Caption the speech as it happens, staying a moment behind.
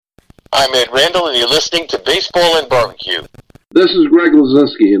I'm Ed Randall, and you're listening to Baseball and Barbecue. This is Greg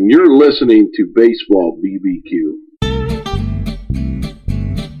Lazinski, and you're listening to Baseball BBQ.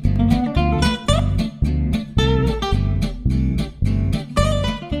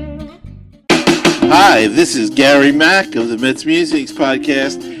 Hi, this is Gary Mack of the Mets Musics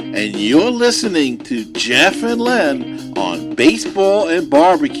Podcast, and you're listening to Jeff and Len on Baseball and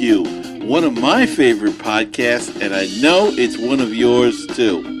Barbecue, one of my favorite podcasts, and I know it's one of yours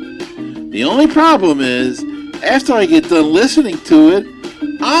too. The only problem is, after I get done listening to it,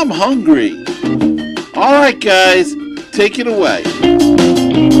 I'm hungry. All right, guys, take it away.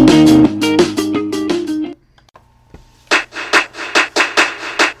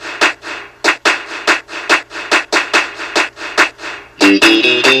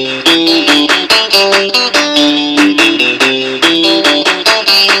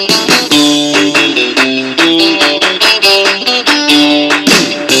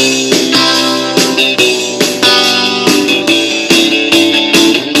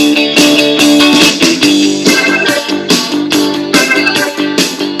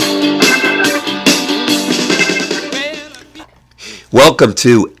 Welcome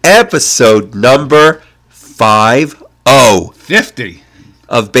to episode number 50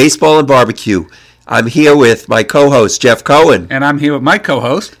 of Baseball and Barbecue. I'm here with my co-host, Jeff Cohen. And I'm here with my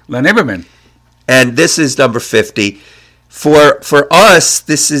co-host, Len Iberman. And this is number 50. For us,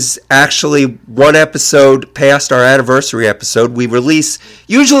 this is actually one episode past our anniversary episode.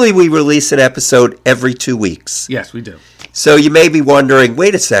 Usually we release an episode every 2 weeks. Yes, we do. So you may be wondering,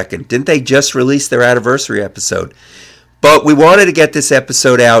 wait a second, didn't they just release their anniversary episode? But we wanted to get this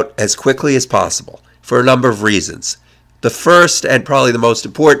episode out as quickly as possible for a number of reasons. The first, and probably the most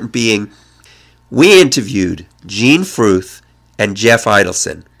important, being we interviewed Gene Fruth and Jeff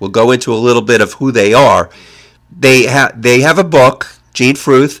Idelson. We'll go into a little bit of who they are. They have a book. Gene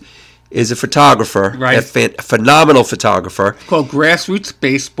Fruth is a photographer, right. a phenomenal photographer. Called Grassroots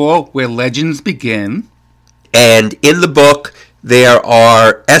Baseball, Where Legends Begin. And in the book, there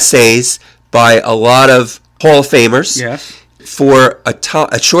are essays by a lot of Hall of Famers. Yes. For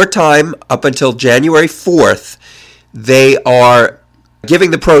a short time, up until January 4th, they are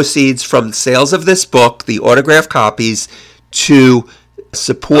giving the UMS from the sales of this book, the autographed copies, to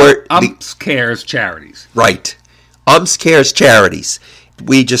support UMS Cares charities. Right. UMS Cares charities.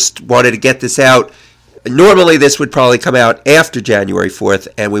 We just wanted to get this out. Normally, this would probably come out after January 4th,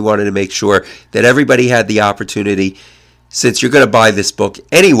 and we wanted to make sure that everybody had the opportunity. Since you're going to buy this book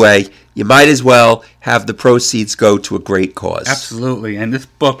anyway, you might as well have the proceeds go to a great cause. Absolutely. And this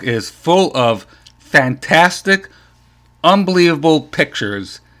book is full of fantastic, unbelievable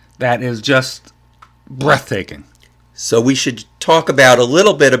pictures that is just breathtaking. So we should talk about a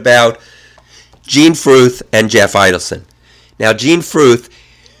little bit about Gene Fruth and Jeff Idelson. Now, Gene Fruth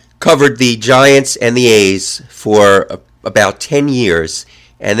covered the Giants and the A's for about 10 years.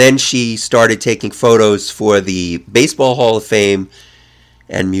 And then she started taking photos for the Baseball Hall of Fame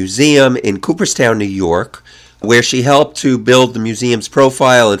and Museum in Cooperstown, New York, where she helped to build the museum's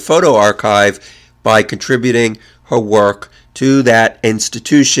profile and photo archive by contributing her work to that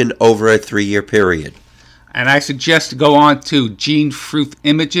institution over a 3-year period. And I suggest to go on to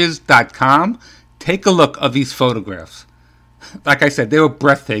genefruthimages.com. Take a look at these photographs. Like I said, they were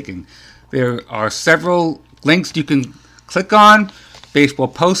breathtaking. There are several links you can click on. Baseball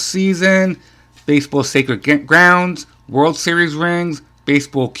postseason, baseball sacred grounds, World Series rings,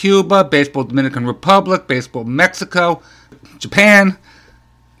 baseball Cuba, baseball Dominican Republic, baseball Mexico, Japan.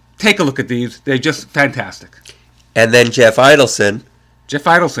 Take a look at these. They're just fantastic. And then Jeff Idelson. Jeff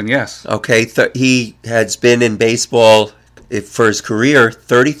Idelson, yes. Okay, he has been in baseball for his career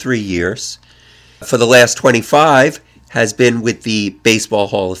 33 years. For the last 25, has been with the Baseball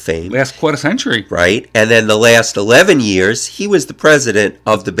Hall of Fame. Last quarter century. Right. And then the last 11 years, he was the president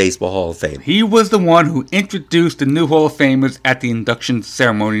of the Baseball Hall of Fame. He was the one who introduced the new Hall of Famers at the induction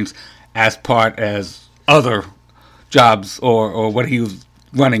ceremonies as other jobs or what he was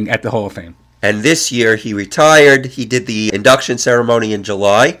running at the Hall of Fame. And this year he retired. He did the induction ceremony in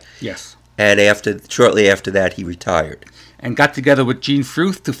July. Yes. And shortly after that, he retired. And got together with Gene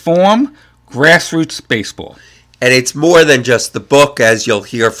Fruth to form Grassroots Baseball. And it's more than just the book, as you'll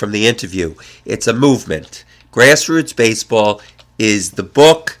hear from the interview. It's a movement. Grassroots Baseball is the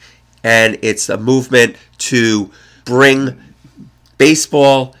book, and it's a movement to bring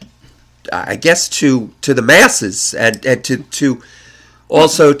baseball, I guess, to the masses and to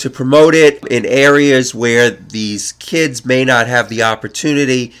Also to promote it in areas where these kids may not have the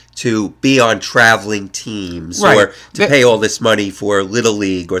opportunity to be on traveling teams Right. or to pay all this money for Little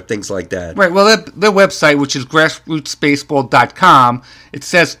League or things like that. Right, well, their website, which is grassrootsbaseball.com, it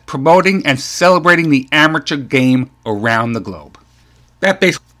says promoting and celebrating the amateur game around the globe. That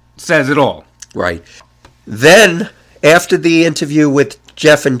basically says it all. Right. Then, after the interview with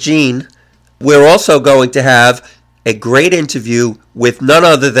Jeff and Gene, we're also going to have a great interview with none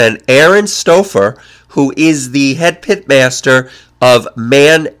other than Aaron Stouffer, who is the head pitmaster of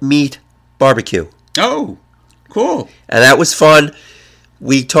Man Meat Barbecue. Oh, cool. And that was fun.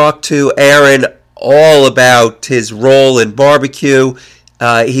 We talked to Aaron all about his role in barbecue.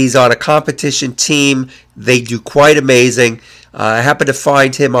 He's on a competition team. They do quite amazing. I happened to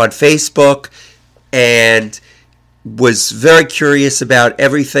find him on Facebook and was very curious about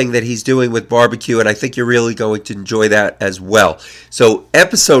everything that he's doing with barbecue, and I think you're really going to enjoy that as well. So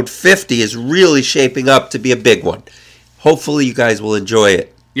episode 50 is really shaping up to be a big one. Hopefully you guys will enjoy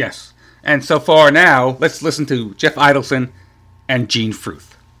it. Yes. And so far now, let's listen to Jeff Idelson and Gene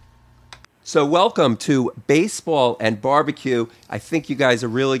Fruth. So welcome to Baseball and Barbecue. I think you guys are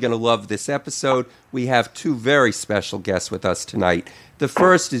really going to love this episode. We have two very special guests with us tonight. The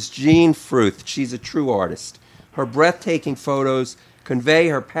first is Gene Fruth. She's a true artist. Her breathtaking photos convey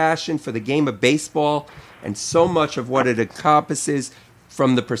her passion for the game of baseball and so much of what it encompasses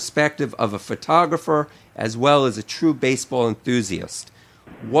from the perspective of a photographer as well as a true baseball enthusiast.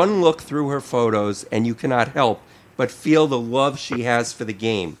 One look through her photos and you cannot help but feel the love she has for the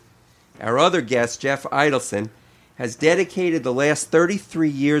game. Our other guest, Jeff Idelson, has dedicated the last 33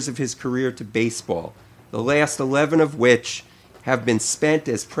 years of his career to baseball, the last 11 of which have been spent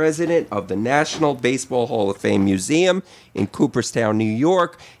as president of the National Baseball Hall of Fame Museum in Cooperstown, New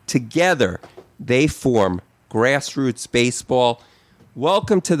York. Together, they form Grassroots Baseball.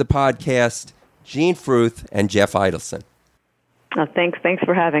 Welcome to the podcast, Gene Fruth and Jeff Idelson. Oh, thanks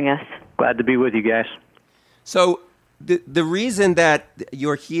for having us. Glad to be with you guys. So the reason that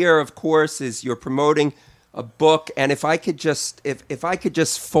you're here, of course, is you're promoting a book. And if I could just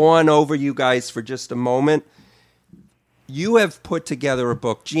fawn over you guys for just a moment. You have put together a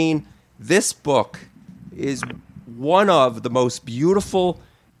book. Gene, this book is one of the most beautiful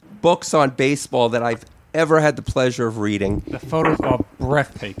books on baseball that I've ever had the pleasure of reading. The photos are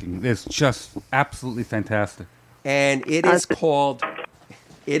breathtaking. It's just absolutely fantastic. And it is called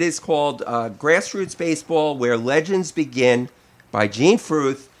Grassroots Baseball, Where Legends Begin by Gene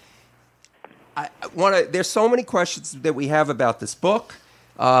Fruth. There's so many questions that we have about this book.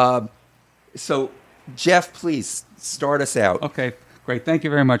 So, Jeff, please start us out. Okay, great. Thank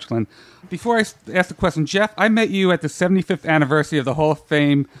you very much, Glenn. Before I ask the question, Jeff, I met you at the 75th anniversary of the Hall of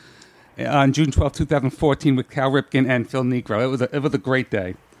Fame on June 12, 2014 with Cal Ripken and Phil Niekro. It was a great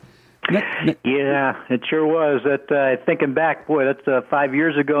day. Yeah, it sure was. Thinking back, boy, that's 5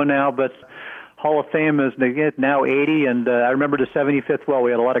 years ago now, but Hall of Fame is now 80, and I remember the 75th well.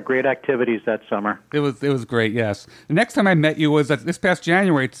 We had a lot of great activities that summer. It was great, yes. The next time I met you was this past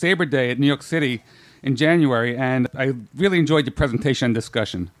January at Sabre Day at New York City in January, and I really enjoyed your presentation and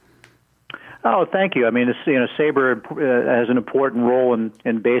discussion. Oh, thank you. I mean, Sabre has an important role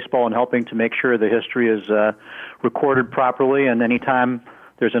in baseball in helping to make sure the history is recorded properly, and anytime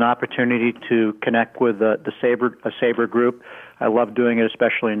there's an opportunity to connect with a Sabre group, I love doing it,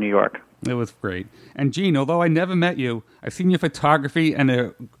 especially in New York. It was great. And Gene, although I never met you, I've seen your photography and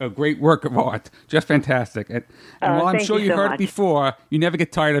a great work of art. Just fantastic. And while I'm sure you heard it before, you never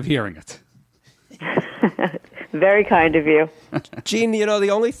get tired of hearing it. Very kind of you. Gene, the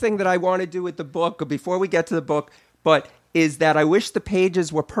only thing that I want to do with the book, before we get to the book, is that I wish the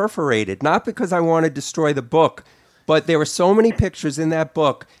pages were perforated, not because I want to destroy the book, but there were so many pictures in that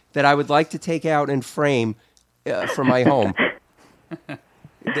book that I would like to take out and frame for my home.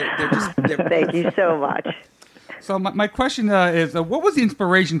 Thank you so much. So my question is, what was the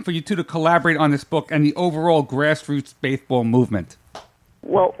inspiration for you two to collaborate on this book and the overall grassroots baseball movement?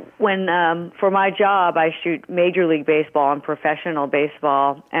 Well, when for my job, I shoot Major League Baseball and professional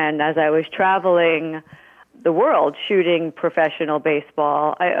baseball, and as I was traveling the world shooting professional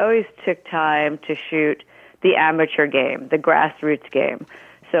baseball, I always took time to shoot the amateur game, the grassroots game.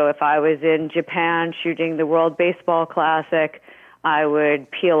 So if I was in Japan shooting the World Baseball Classic, I would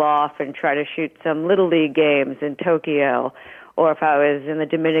peel off and try to shoot some Little League games in Tokyo. Or if I was in the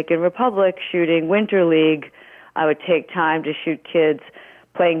Dominican Republic shooting Winter League, I would take time to shoot kids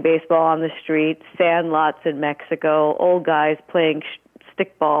playing baseball on the streets, sand lots in Mexico, old guys playing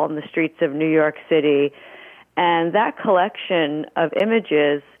stickball in the streets of New York City. And that collection of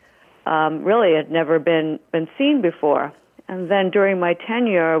images really had never been seen before. And then during my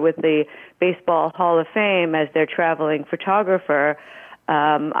tenure with the Baseball Hall of Fame as their traveling photographer,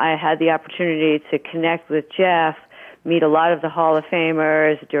 I had the opportunity to connect with Jeff, meet a lot of the Hall of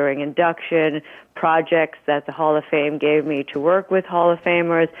Famers during induction, projects that the Hall of Fame gave me to work with Hall of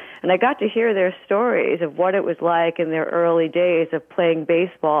Famers, and I got to hear their stories of what it was like in their early days of playing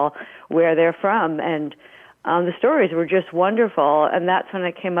baseball, where they're from, and the stories were just wonderful, and that's when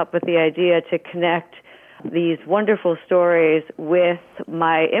I came up with the idea to connect these wonderful stories with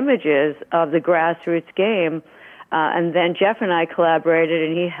my images of the grassroots game. And then Jeff and I collaborated,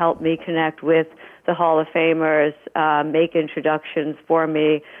 and he helped me connect with the Hall of Famers, make introductions for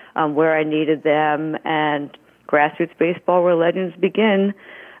me where I needed them, and Grassroots Baseball Where Legends Begin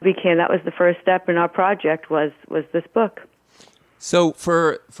that was the first step in our project, was this book. So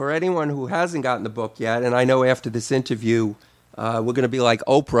for anyone who hasn't gotten the book yet, and I know after this interview we're going to be like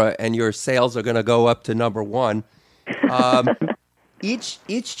Oprah and your sales are going to go up to number one. Each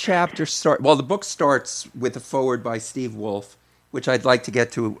chapter the book starts with a foreword by Steve Wolf, which I'd like to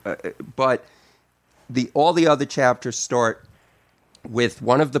get to, but all the other chapters start with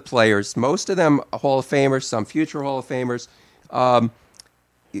one of the players, most of them Hall of Famers, some future Hall of Famers.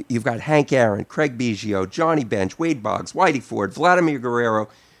 You've got Hank Aaron, Craig Biggio, Johnny Bench, Wade Boggs, Whitey Ford, Vladimir Guerrero,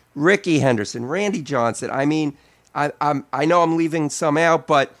 Ricky Henderson, Randy Johnson. I mean, I know I'm leaving some out,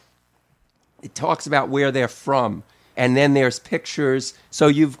 but it talks about where they're from. And then there's pictures. So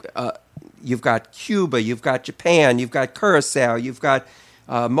you've got Cuba, you've got Japan, you've got Curacao, you've got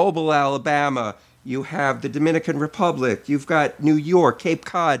Mobile, Alabama, you have the Dominican Republic, you've got New York, Cape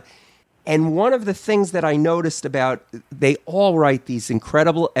Cod. And one of the things that I noticed about, they all write these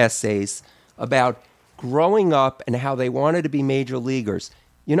incredible essays about growing up and how they wanted to be major leaguers.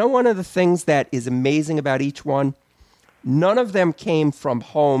 You know, one of the things that is amazing about each one, none of them came from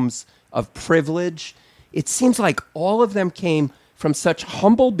homes of privilege. It seems like all of them came from such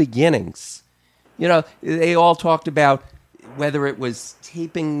humble beginnings. You know, they all talked about whether it was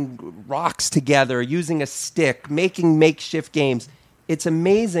taping rocks together, using a stick, making makeshift games. It's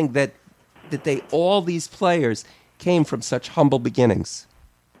amazing that all these players came from such humble beginnings.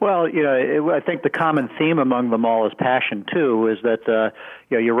 Well, you know, I think the common theme among them all is passion too. Is that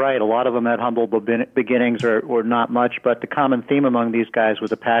you're right. A lot of them had humble beginnings or not much, but the common theme among these guys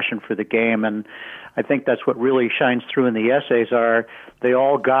was a passion for the game, and I think that's what really shines through in the essays. They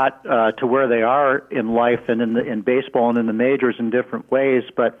all got to where they are in life and in baseball and in the majors in different ways,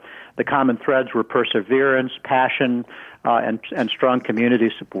 but the common threads were perseverance, passion, and strong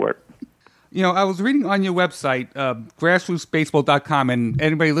community support. You know, I was reading on your website, grassrootsbaseball.com, and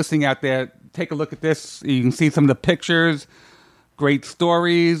anybody listening out there, take a look at this. You can see some of the pictures, great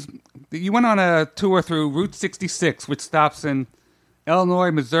stories. You went on a tour through Route 66, which stops in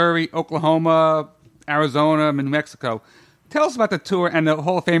Illinois, Missouri, Oklahoma, Arizona, and New Mexico. Tell us about the tour and the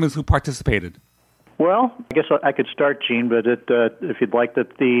Hall of Famers who participated. Well, I guess I could start, Gene, but if you'd like,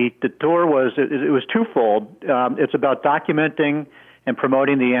 the tour was twofold. It's about documenting and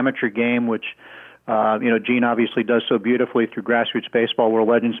promoting the amateur game, which Gene obviously does so beautifully through Grassroots Baseball Where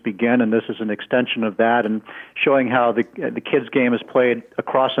Legends Begin, and this is an extension of that, and showing how the kids' game is played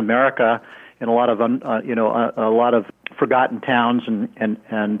across America in a lot of forgotten towns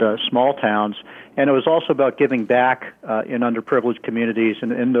and small towns. And it was also about giving back in underprivileged communities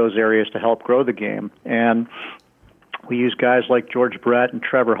and in those areas to help grow the game. And we used guys like George Brett and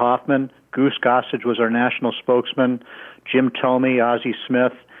Trevor Hoffman. Goose Gossage was our national spokesman. Jim Thome, Ozzie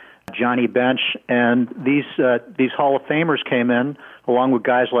Smith, Johnny Bench, and these Hall of Famers came in along with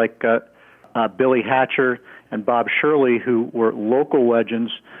guys like Billy Hatcher and Bob Shirley, who were local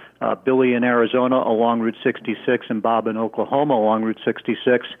legends. Billy in Arizona along Route 66 and Bob in Oklahoma along Route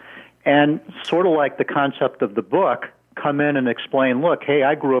 66. And sort of like the concept of the book, come in and explain, look, hey,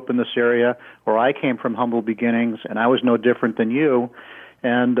 I grew up in this area, or I came from humble beginnings, and I was no different than you.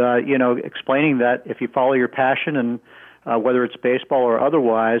 And, explaining that if you follow your passion, and whether it's baseball or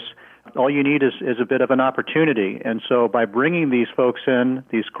otherwise, all you need is a bit of an opportunity. And so by bringing these folks in,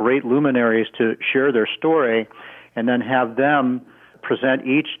 these great luminaries, to share their story, and then have them present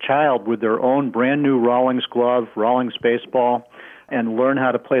each child with their own brand new Rawlings glove, Rawlings baseball, and learn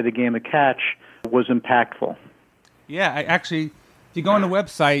how to play the game of catch, was impactful. Yeah, if you go on the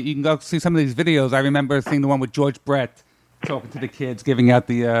website, you can go see some of these videos. I remember seeing the one with George Brett talking to the kids, giving out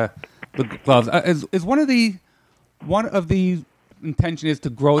the gloves. Is one of the intention is to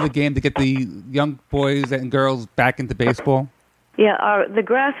grow the game, to get the young boys and girls back into baseball? Yeah, the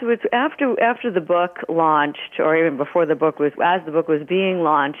Grassroots, after the book launched, or even before as the book was being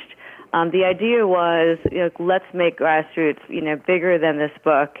launched, the idea was, let's make Grassroots, bigger than this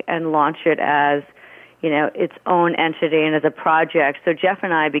book and launch it as, its own entity and as a project. So Jeff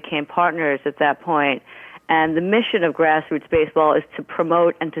and I became partners at that point. And the mission of grassroots baseball is to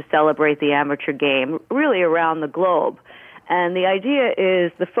promote and to celebrate the amateur game, really around the globe. And the idea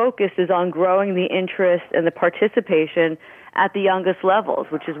is the focus is on growing the interest and the participation at the youngest levels,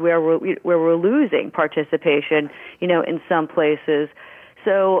 which is where we're losing participation, in some places.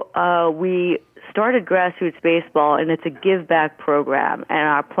 So we started grassroots baseball, and it's a give-back program, and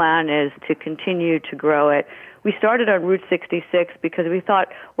our plan is to continue to grow it. We started on Route 66 because we thought,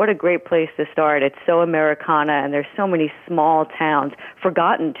 what a great place to start. It's so Americana, and there's so many small towns,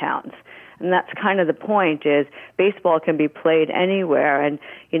 forgotten towns. And that's kind of the point, is baseball can be played anywhere. And,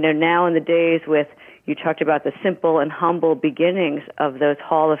 now in the days with, you talked about the simple and humble beginnings of those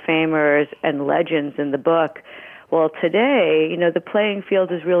Hall of Famers and legends in the book. Well, today, the playing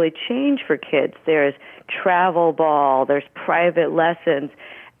field has really changed for kids. There's travel ball, there's private lessons,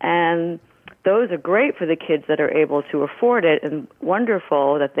 and those are great for the kids that are able to afford it, and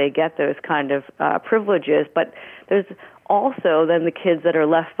wonderful that they get those kind of privileges. But there's also then the kids that are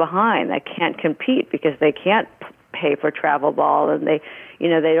left behind that can't compete because they can't pay for travel ball, and they're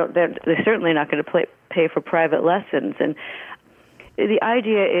certainly not going to pay for private lessons. And the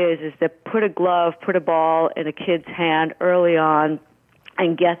idea is to put a ball in a kid's hand early on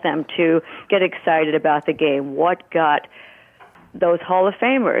and get them to get excited about the game. What got those Hall of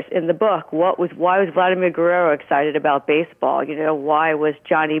Famers in the book? Why was Vladimir Guerrero excited about baseball? Why was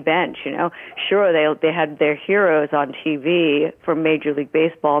Johnny Bench? Sure, they had their heroes on TV from Major League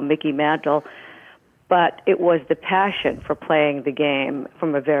Baseball, Mickey Mantle, but it was the passion for playing the game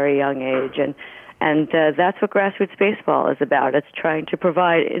from a very young age, and that's what grassroots baseball is about. It's trying to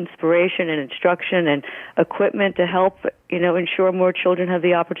provide inspiration and instruction and equipment to help, ensure more children have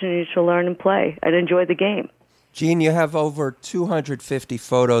the opportunity to learn and play and enjoy the game. Gene, you have over 250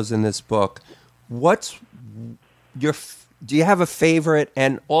 photos in this book. Do you have a favorite?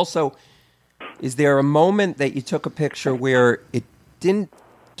 And also, is there a moment that you took a picture where it didn't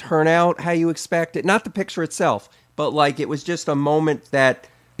turn out how you expected? Not the picture itself, but like it was just a moment that,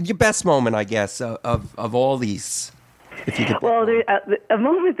 your best moment, I guess, of all these. If you could. Well, a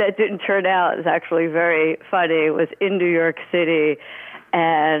moment that didn't turn out is actually very funny. It was in New York City,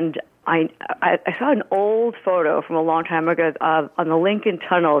 and I saw an old photo from a long time ago. On the Lincoln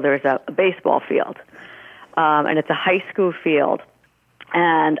Tunnel, there's a baseball field, and it's a high school field.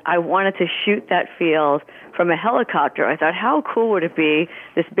 And I wanted to shoot that field from a helicopter. I thought, how cool would it be,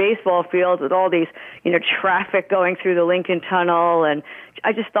 this baseball field with all these, traffic going through the Lincoln Tunnel. And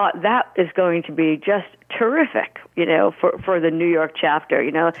I just thought that is going to be just terrific, for the New York chapter.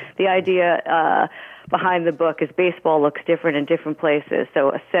 The idea behind the book is baseball looks different in different places,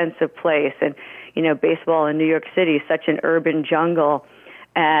 so a sense of place. And, baseball in New York City is such an urban jungle.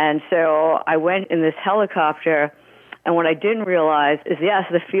 And so I went in this helicopter. And what I didn't realize is, yes,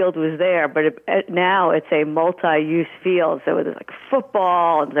 the field was there, but now it's a multi-use field. So there's like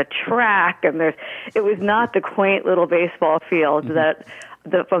football and the track, and it was not the quaint little baseball field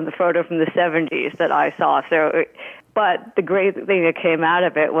from the photo from the 70s that I saw. But the great thing that came out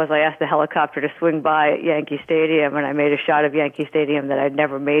of it was I asked the helicopter to swing by at Yankee Stadium, and I made a shot of Yankee Stadium that I'd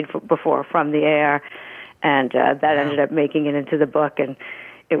never made before from the air, and that ended up making it into the book, and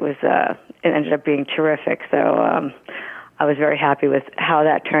it ended up being terrific. So I was very happy with how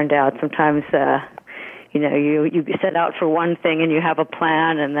that turned out. Sometimes, you set out for one thing and you have a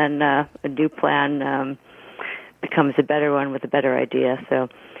plan, and then a new plan becomes a better one with a better idea. So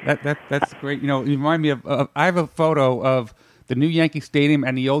that's great. You remind me of I have a photo of the new Yankee Stadium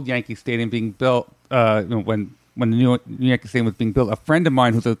and the old Yankee Stadium being built. When the new Yankee Stadium was being built, a friend of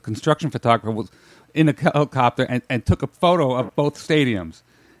mine who's a construction photographer was in a helicopter and took a photo of both stadiums.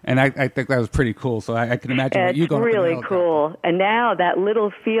 And I think that was pretty cool. So I can imagine what you going. It's really cool. And now that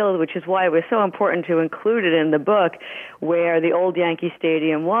little field, which is why it was so important to include it in the book, where the old Yankee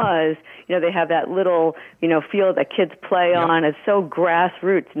Stadium was, they have that little, field that kids play on. It's so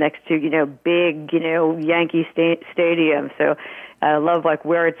grassroots next to, big, Yankee Stadium. So I love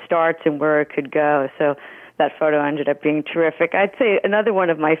where it starts and where it could go. So that photo ended up being terrific. I'd say another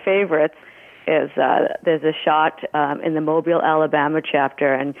one of my favorites is there's a shot in the Mobile, Alabama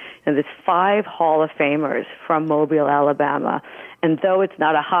chapter, and there's 5 Hall of Famers from Mobile, Alabama. And though it's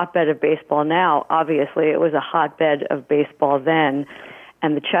not a hotbed of baseball now, obviously it was a hotbed of baseball then.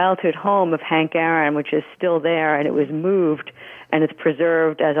 And the childhood home of Hank Aaron, which is still there, and it was moved, and it's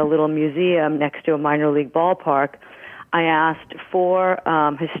preserved as a little museum next to a minor league ballpark, I asked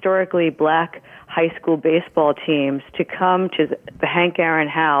 4 historically black high school baseball teams to come to the Hank Aaron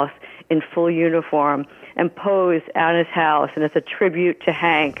house in full uniform and pose at his house, and it's a tribute to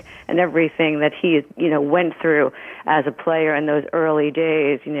Hank and everything that he, went through as a player in those early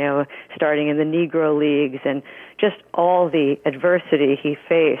days, starting in the Negro Leagues and just all the adversity he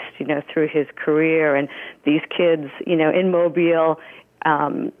faced, through his career. And these kids, in Mobile,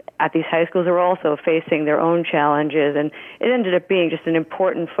 at these high schools are also facing their own challenges. And it ended up being just an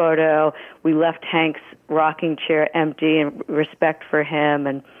important photo. We left Hank's rocking chair empty in respect for him.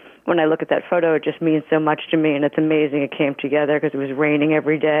 And when I look at that photo, it just means so much to me, and it's amazing it came together because it was raining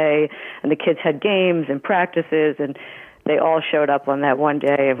every day, and the kids had games and practices, and they all showed up on that one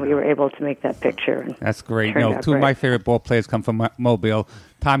day, and we were able to make that picture. And that's great. Two of my favorite ball players come from Mobile,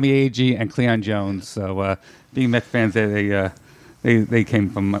 Tommy Agee and Cleon Jones. So being Mets fans, they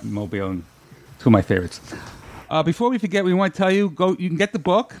came from Mobile, and two of my favorites. Before we forget, we want to tell you, you can get the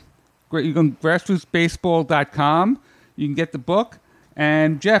book. You can go to grassrootsbaseball.com. You can get the book.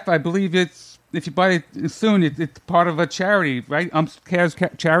 And Jeff, I believe if you buy it soon, it's part of a charity, right? Cares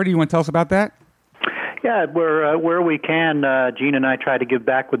charity. You want to tell us about that? Yeah, where we can, Gene and I try to give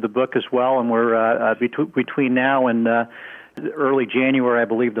back with the book as well, and we're between now and early January, I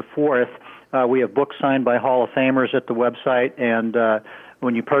believe the 4th, we have books signed by Hall of Famers at the website, and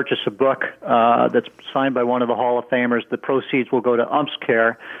when you purchase a book that's signed by one of the Hall of Famers, the proceeds will go to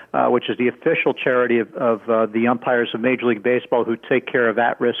UmpsCare, which is the official charity of the umpires of Major League Baseball who take care of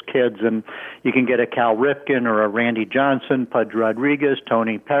at-risk kids. And you can get a Cal Ripken or a Randy Johnson, Pudge Rodriguez,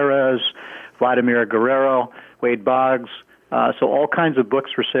 Tony Perez, Vladimir Guerrero, Wade Boggs. So all kinds of books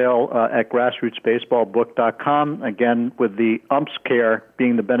for sale at grassrootsbaseballbook.com, again, with the UmpsCare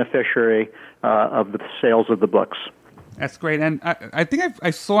being the beneficiary of the sales of the books. That's great. And I think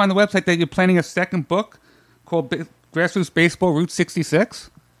I saw on the website that you're planning a second book called Grassroots Baseball Route 66.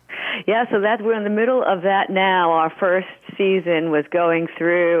 Yeah, so we're in the middle of that now. Our first season was going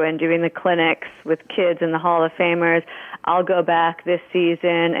through and doing the clinics with kids in the Hall of Famers. I'll go back this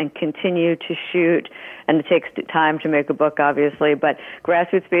season and continue to shoot, and it takes time to make a book, obviously, but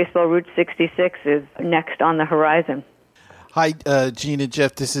Grassroots Baseball Route 66 is next on the horizon. Hi, Gene and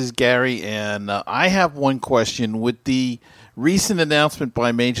Jeff. This is Gary, and I have one question. With the recent announcement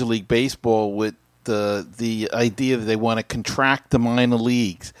by Major League Baseball with the idea that they want to contract the minor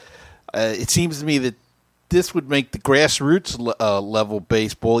leagues, it seems to me that this would make the grassroots level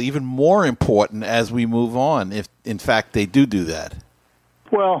baseball even more important as we move on, if, in fact, they do that.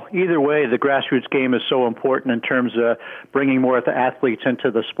 Well, either way, the grassroots game is so important in terms of bringing more of the athletes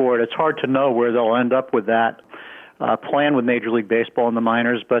into the sport. It's hard to know where they'll end up with that plan with Major League Baseball in the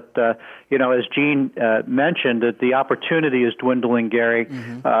minors. But, as Gene mentioned, that the opportunity is dwindling, Gary,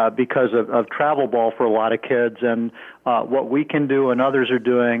 because of travel ball for a lot of kids. And what we can do and others are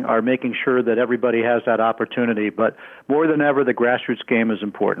doing are making sure that everybody has that opportunity. But more than ever, the grassroots game is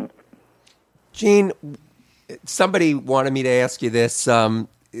important. Gene, somebody wanted me to ask you this, the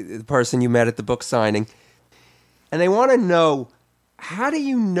person you met at the book signing, and they want to know, how do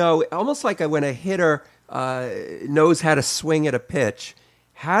you know, almost like when a hitter knows how to swing at a pitch,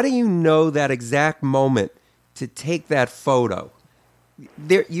 how do you know that exact moment to take that photo?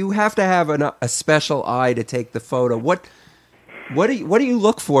 You have to have a special eye to take the photo. What do you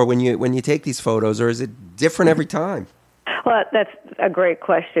look for when you take these photos, or is it different every time? Well, that's a great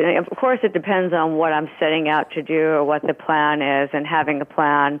question. Of course, it depends on what I'm setting out to do or what the plan is, and having a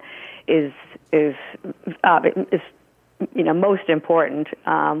plan is most important.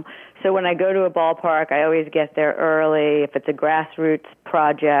 So when I go to a ballpark, I always get there early. If it's a grassroots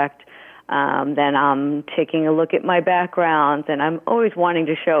project, then I'm taking a look at my backgrounds, and I'm always wanting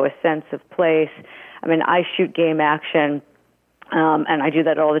to show a sense of place. I mean, I shoot game action, and I do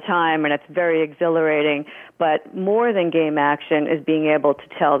that all the time, and it's very exhilarating. But more than game action is being able to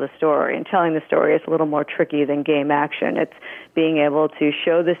tell the story. And telling the story is a little more tricky than game action. It's being able to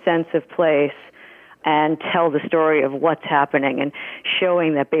show the sense of place and tell the story of what's happening, and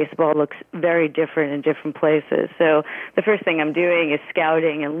showing that baseball looks very different in different places. So the first thing I'm doing is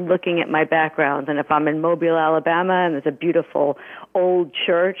scouting and looking at my backgrounds. And if I'm in Mobile, Alabama, and there's a beautiful old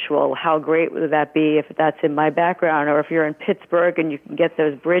church, well, how great would that be if that's in my background? Or if you're in Pittsburgh and you can get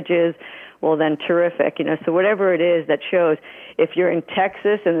those bridges, well, then terrific. So whatever it is that shows. If you're in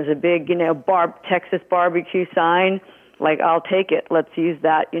Texas and there's a big, Texas barbecue sign, I'll take it. Let's use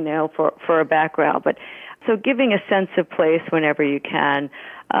that, for a background. But so giving a sense of place whenever you can,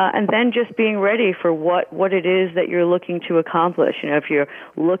 and then just being ready for what it is that you're looking to accomplish. If you're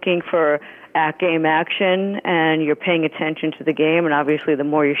looking for game action and you're paying attention to the game, and obviously the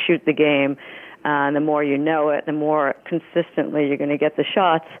more you shoot the game, the more you know it, the more consistently you're going to get the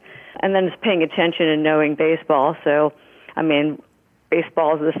shots. And then it's paying attention and knowing baseball. So,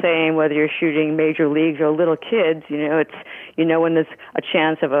 baseball is the same, whether you're shooting major leagues or little kids. It's when there's a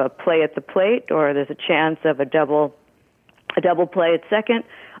chance of a play at the plate or there's a chance of a double play at second.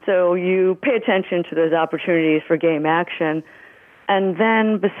 So you pay attention to those opportunities for game action. And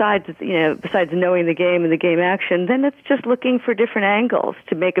then besides knowing the game and the game action, then it's just looking for different angles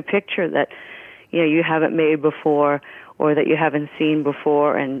to make a picture that you haven't made before or that you haven't seen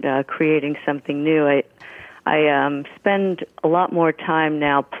before, and creating something new. I spend a lot more time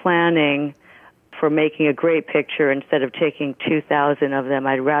now planning for making a great picture instead of taking 2,000 of them.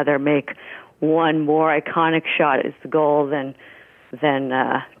 I'd rather make one more iconic shot as the goal than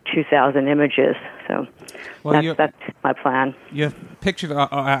 2,000 images. So that's my plan. Your pictures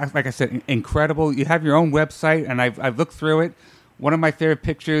are, like I said, incredible. You have your own website, and I've looked through it. One of my favorite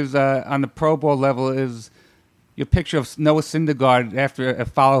pictures on the Pro Bowl level is your picture of Noah Syndergaard after a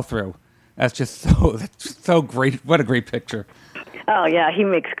follow-through. That's so great. What a great picture. Oh, yeah, he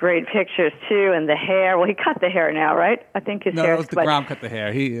makes great pictures, too, and the hair. Well, he cut the hair now, right? I think his hair... No, DeGrom cut the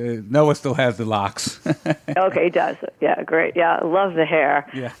hair. Noah still has the locks. Okay, he does. Yeah, great. Yeah, I love the hair.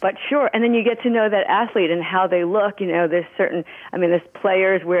 Yeah. But sure, and then you get to know that athlete and how they look. There's there's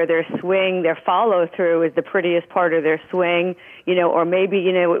players where their swing, their follow-through is the prettiest part of their swing, or maybe,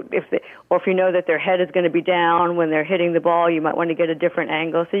 if you know that their head is going to be down when they're hitting the ball, you might want to get a different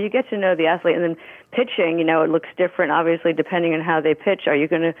angle. So you get to know the athlete. And then pitching, it looks different, obviously, depending on how they pitch. Are you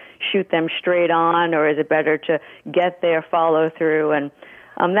going to shoot them straight on, or is it better to get their follow-through? And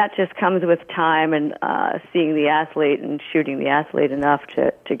that just comes with time and seeing the athlete and shooting the athlete enough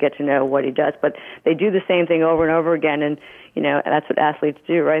to get to know what he does. But they do the same thing over and over again, and, that's what athletes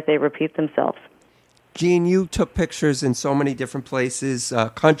do, right? They repeat themselves. Gene, you took pictures in so many different places,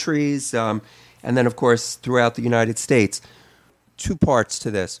 countries, and then, of course, throughout the United States. Two parts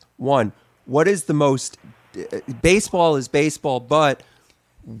to this. One, what is the most... baseball is baseball, but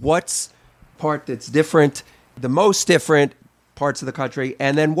what's part that's different, the most different parts of the country,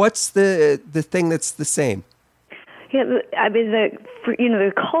 and then what's the thing that's the same? Yeah,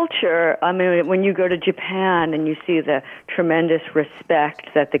 the culture. When you go to Japan and you see the tremendous respect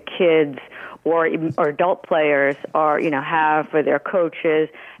that the kids or adult players have for their coaches,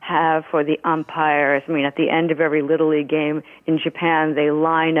 have for the umpires. At the end of every Little League game in Japan, they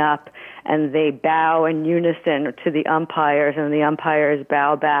line up and they bow in unison to the umpires, and the umpires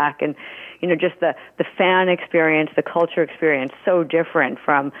bow back. And just the fan experience, the culture experience, so different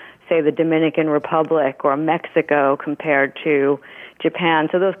from, say, the Dominican Republic or Mexico compared to Japan.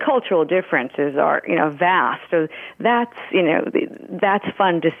 So those cultural differences are, vast. So that's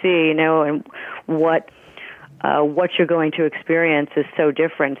fun to see, and what you're going to experience is so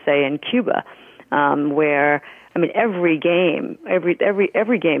different, say, in Cuba, where every game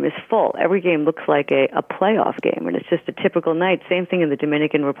is full. Every game looks like a playoff game, and it's just a typical night. Same thing in the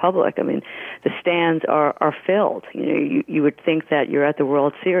Dominican Republic. The stands are filled. You would think that you're at the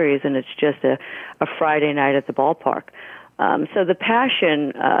World Series, and it's just a Friday night at the ballpark. So the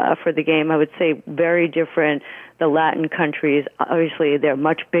passion for the game, I would say, very different. The Latin countries, obviously, they're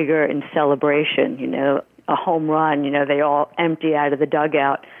much bigger in celebration. A home run, they all empty out of the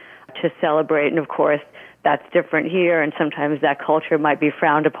dugout to celebrate, and of course, that's different here, and sometimes that culture might be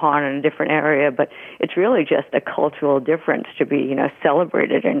frowned upon in a different area, but it's really just a cultural difference to be,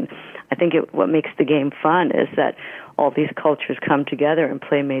 celebrated. And I think what makes the game fun is that all these cultures come together and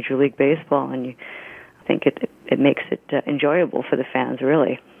play Major League Baseball, and I think it makes it enjoyable for the fans,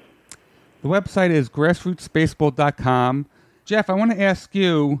 really. The website is grassrootsbaseball.com. Jeff, I want to ask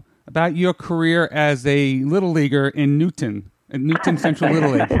you about your career as a Little Leaguer in Newton Central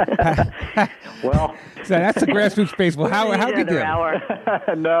Little League. Well, so that's a grassroots baseball. How did you do?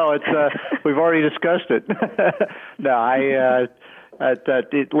 No, it's we've already discussed it. No,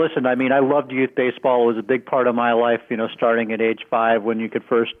 listen, I loved youth baseball. It was a big part of my life, starting at age 5 when you could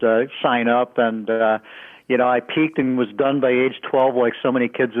first sign up. And, I peaked and was done by age 12 like so many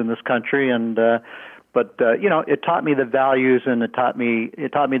kids in this country. And But it taught me the values, and it taught me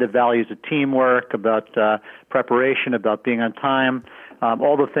the values of teamwork, about preparation, about being on time.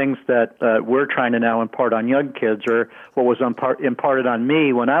 All the things that we're trying to now impart on young kids, or what was imparted on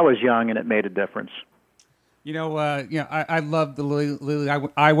me when I was young, and it made a difference. I love the Lily.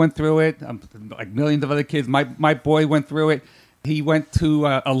 I went through it. Like millions of other kids. My boy went through it. He went to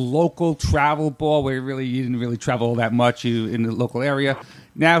a local travel ball where you didn't really travel that much in the local area.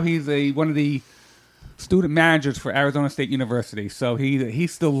 Now he's one of the student managers for Arizona State University. So he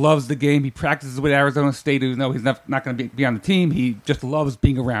still loves the game. He practices with Arizona State, even though he's not going to be on the team. He just loves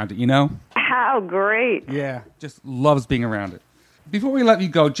being around it, How great. Yeah, just loves being around it. Before we let you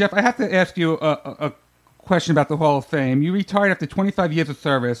go, Jeff, I have to ask you a question about the Hall of Fame. You retired after 25 years of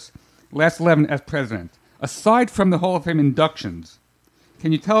service, last 11 as president. Aside from the Hall of Fame inductions,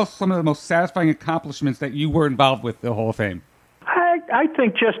 can you tell us some of the most satisfying accomplishments that you were involved with the Hall of Fame? I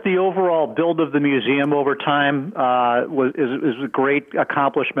think just the overall build of the museum over time is a great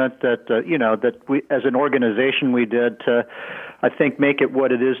accomplishment that that we as an organization we did to, I think, make it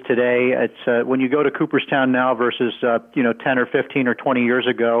what it is today. It's when you go to Cooperstown now versus 10 or 15 or 20 years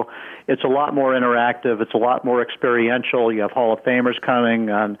ago, it's a lot more interactive. It's a lot more experiential. You have Hall of Famers coming,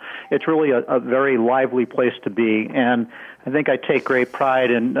 and it's really a very lively place to be. And I think I take great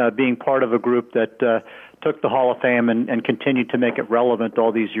pride in being part of a group that took the Hall of Fame and continued to make it relevant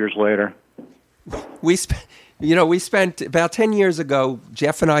all these years later. We spent about 10 years ago,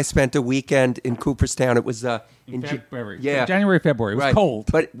 Jeff and I spent a weekend in Cooperstown. It was in February. Yeah. January, February. It was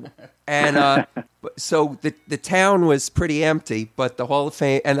cold. So the town was pretty empty, but the Hall of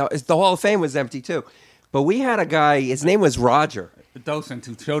Fame, and the Hall of Fame was empty too. But we had a guy, his name was Roger. The docent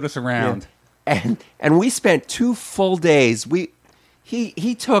who showed us around. Yeah. And we spent 2 full days.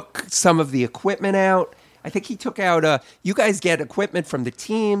 He took some of the equipment out. I think he took out, you guys get equipment from the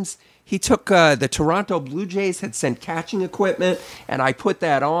teams. He took, the Toronto Blue Jays had sent catching equipment, and I put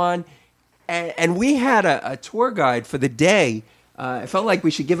that on. And we had a tour guide for the day. I felt like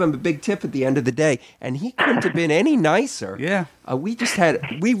we should give him a big tip at the end of the day. And he couldn't have been any nicer. Yeah.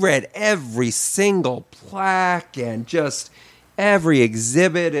 We read every single plaque and just every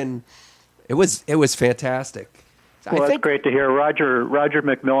exhibit, and it was fantastic. Well, that's great to hear. Roger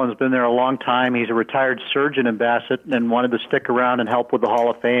McMillan's been there a long time. He's a retired surgeon in Bassett and wanted to stick around and help with the Hall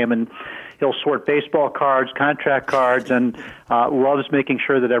of Fame. And he'll sort baseball cards, contract cards, and loves making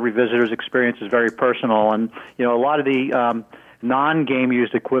sure that every visitor's experience is very personal. And, a lot of the non-game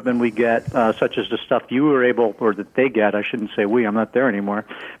used equipment we get, such as the stuff you were able, or that they get, I shouldn't say we, I'm not there anymore,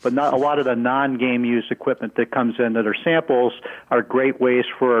 but not a lot of the non-game used equipment that comes in that are samples are great ways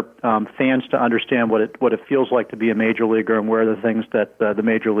for fans to understand what it feels like to be a major leaguer and wear the things that the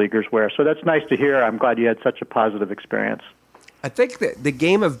major leaguers wear. So that's nice to hear. I'm glad you had such a positive experience. I think that the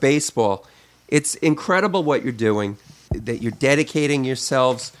game of baseball, it's incredible what you're doing, that you're dedicating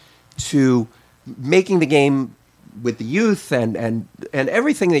yourselves to making the game with the youth and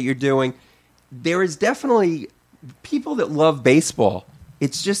everything that you're doing. There is definitely people that love baseball.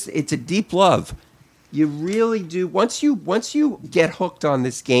 It's a deep love. You really do. Once you get hooked on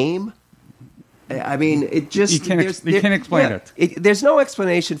this game, I mean, it just you can't explain it. There's no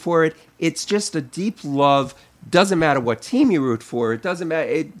explanation for it. It's just a deep love. Doesn't matter what team you root for. It doesn't matter.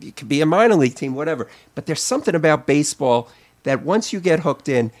 It could be a minor league team, whatever. But there's something about baseball that once you get hooked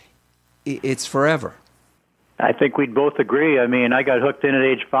in, it's forever. I think we'd both agree. I mean, I got hooked in at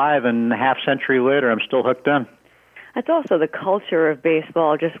age 5, and a half century later, I'm still hooked in. It's also the culture of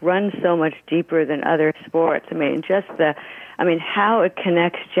baseball just runs so much deeper than other sports. I mean, how it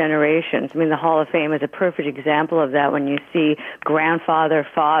connects generations. I mean, the Hall of Fame is a perfect example of that when you see grandfather,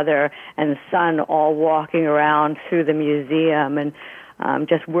 father, and son all walking around through the museum. And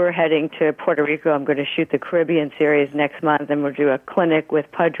we're heading to Puerto Rico. I'm going to shoot the Caribbean series next month, and we'll do a clinic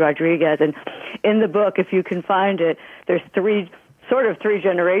with Pudge Rodriguez. And in the book, if you can find it, there's three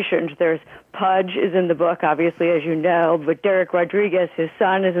generations. There's Pudge is in the book, obviously, as you know, but Derek Rodriguez, his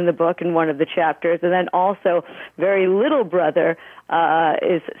son, is in the book in one of the chapters. And then also very little brother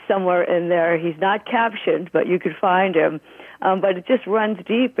is somewhere in there. He's not captioned, but you could find him. But it just runs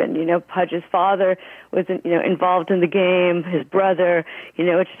deep, and Pudge's father was involved in the game. His brother,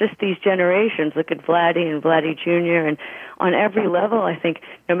 it's just these generations. Look at Vladdy and Vladdy Jr. And on every level, I think,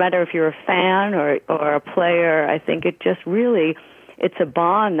 no matter if you're a fan or a player, I think it just really, it's a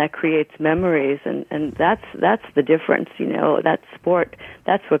bond that creates memories, and that's the difference. That sport,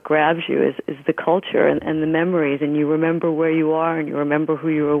 that's what grabs you is the culture and the memories, and you remember where you are, and you remember who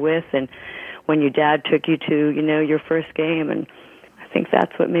you were with, and when your dad took you to, your first game. And I think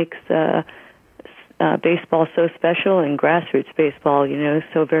that's what makes baseball so special, and grassroots baseball,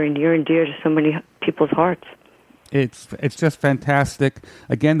 so very near and dear to so many people's hearts. It's just fantastic.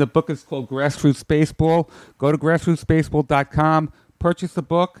 Again, the book is called Grassroots Baseball. Go to grassrootsbaseball.com, purchase the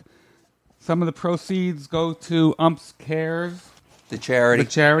book. Some of the proceeds go to Umps Cares, the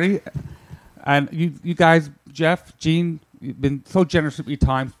charity. And you guys, Jeff, Gene, you've been so generous with your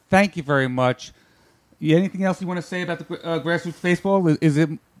time. Thank you very much. Anything else you want to say about the Grassroots Baseball? Is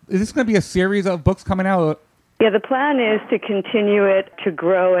this going to be a series of books coming out? Yeah, the plan is to continue it, to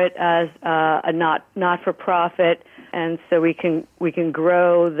grow it as a not-for-profit, and so we can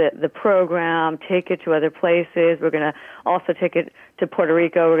grow the program, take it to other places. We're going to also take it to Puerto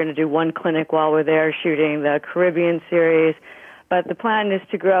Rico. We're going to do one clinic while we're there shooting the Caribbean series. But the plan is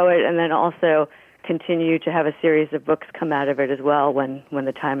to grow it and then also continue to have a series of books come out of it as well when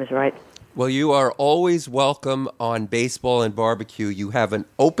the time is right. Well, you are always welcome on Baseball and Barbecue. You have an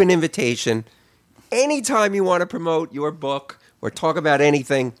open invitation. Anytime you want to promote your book or talk about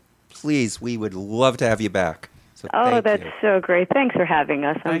anything, please, we would love to have you back. So that's so great. Thanks for having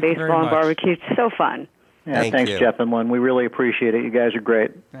us on Baseball and Barbecue. It's so fun. Yeah, thanks, Jeff and Len. We really appreciate it. You guys are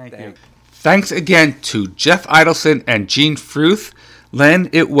great. Thank you. Thanks again to Jeff Idelson and Gene Fruth. Len,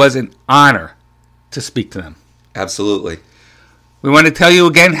 it was an honor to speak to them. Absolutely. We want to tell you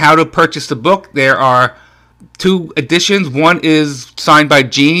again how to purchase the book. There are 2 editions. One is signed by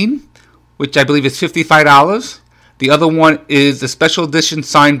Gene, which I believe is $55. The other one is a special edition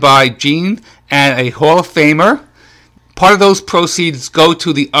signed by Gene and a Hall of Famer. Part of those proceeds go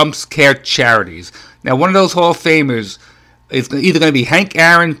to the Umps Care charities. Now, one of those Hall of Famers is either going to be Hank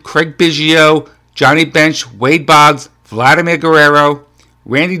Aaron, Craig Biggio, Johnny Bench, Wade Boggs, Vladimir Guerrero,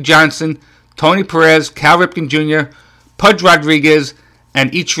 Randy Johnson, Tony Perez, Cal Ripken Jr., Pudge Rodriguez,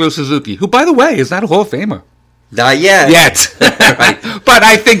 and Ichiro Suzuki, who, by the way, is not a Hall of Famer. Not yet. Right. But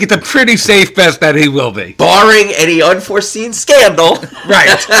I think it's a pretty safe bet that he will be. Barring any unforeseen scandal.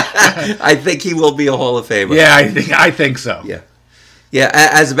 Right. I think he will be a Hall of Famer. Yeah, I think so. Yeah. Yeah,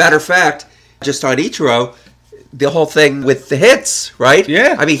 as a matter of fact, just on Ichiro, the whole thing with the hits, right?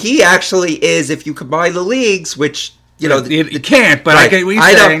 Yeah. I mean, he actually is, if you combine the leagues, which, you know... You can't, but right. I get what you're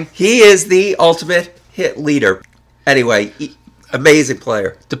saying. Know. He is the ultimate hit leader. Anyway, amazing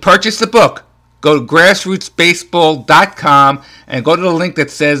player. To purchase the book, go to grassrootsbaseball.com and go to the link that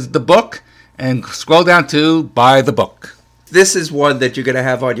says the book and scroll down to buy the book. This is one that you're going to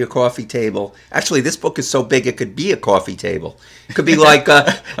have on your coffee table. Actually, this book is so big it could be a coffee table. It could be like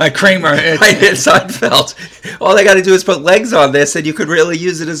like Kramer in Seinfeld. All they got to do is put legs on this, and you could really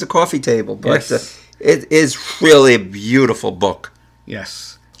use it as a coffee table. But yes. It is really a beautiful book.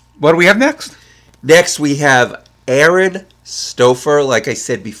 Yes. What do we have next? Next, we have Aaron Stouffer. Like I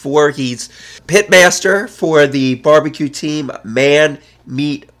said before, he's pitmaster for the barbecue team, Man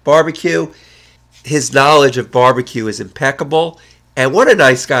Meat Barbecue. His knowledge of barbecue is impeccable. And what a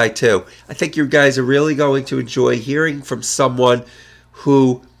nice guy, too. I think you guys are really going to enjoy hearing from someone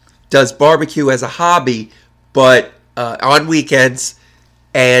who does barbecue as a hobby, but on weekends,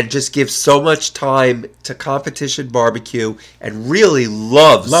 and just gives so much time to competition barbecue and really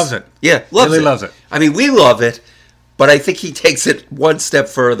loves it. Yeah, loves it. I mean, we love it, but I think he takes it one step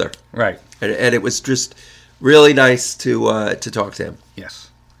further. Right. And it was just really nice to talk to him. Yes.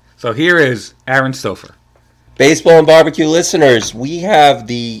 So here is Aaron Stouffer. Baseball and Barbecue listeners, we have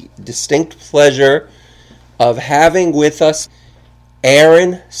the distinct pleasure of having with us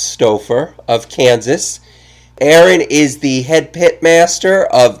Aaron Stouffer of Kansas. Aaron is the head pitmaster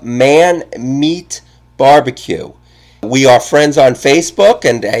of Man Meat Barbecue. We are friends on Facebook,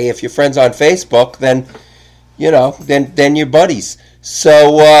 and hey, if you're friends on Facebook, then then you're buddies.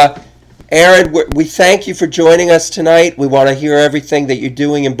 So, Aaron, we thank you for joining us tonight. We want to hear everything that you're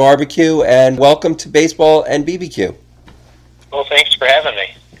doing in barbecue, and welcome to Baseball and BBQ. Well, thanks for having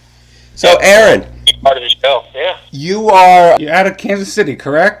me. So, Aaron, Be part of the show. Yeah, You're out of Kansas City,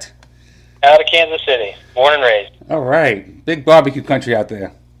 correct? out of Kansas City, born and raised. All right. Big barbecue country out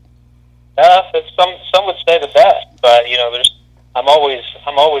there. Some would say the best, but I'm always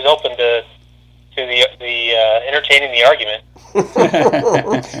open to the entertaining the argument.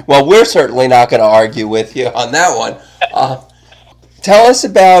 Well, we're certainly not going to argue with you on that one. Tell us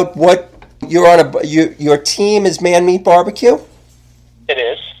about what you're on. Your team is Man Meat Barbecue? It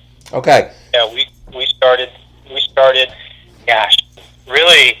is. Okay. Yeah, we started. Gosh,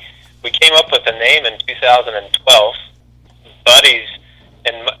 really, we came up with the name in 2012. Buddies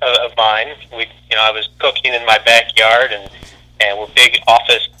of mine. I was cooking in my backyard, and we're big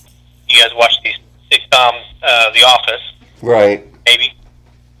Office. You guys watch these sitcoms, The Office. Right. Maybe.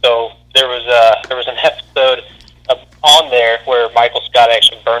 So there was an episode on there where Michael Scott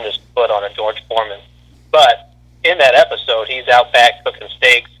actually burned his foot on a George Foreman. But in that episode, he's out back cooking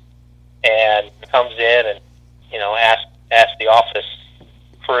steaks and comes in and asks the office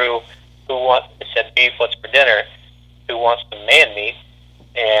crew it said beef, what's for dinner, who wants some man meat,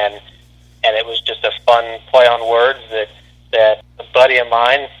 and it was just a fun play on words that a buddy of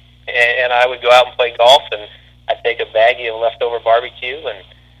mine and I would go out and play golf, and I'd take a baggie of leftover barbecue, and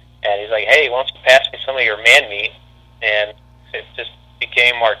he's like, hey, why don't you pass me some of your man meat? And it just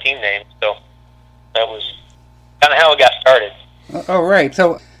became our team name. So that was kind of how it got started. All right.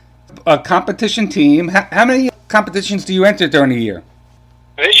 So a competition team, how many competitions do you enter during the year?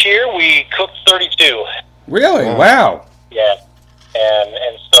 This year we cooked 32. Really? Wow. Yeah.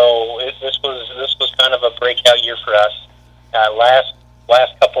 And so this was kind of a breakout year for us.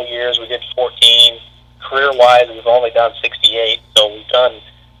 last couple years we did 14. Career-wise, we've only done 68, so we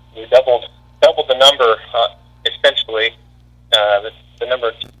doubled the number, essentially, the number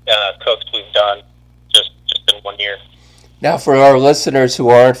of cooks we've done just in 1 year. Now, for our listeners who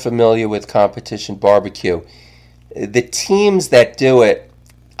aren't familiar with competition barbecue, the teams that do it,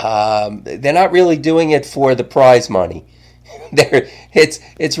 they're not really doing it for the prize money.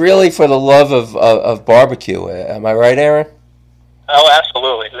 It's really for the love of barbecue. Am I right, Aaron? Oh,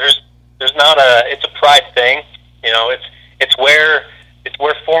 absolutely. There's not it's a pride thing. You know, it's where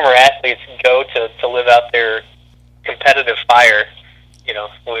former athletes go to live out their competitive fire. You know,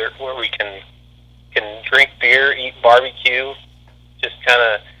 where we can drink beer, eat barbecue, just kind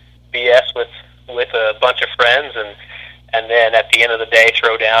of BS with a bunch of friends, and then at the end of the day,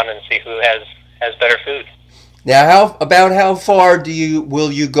 throw down and see who has better food. Now, how far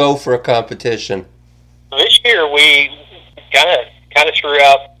will you go for a competition? This year we kind of threw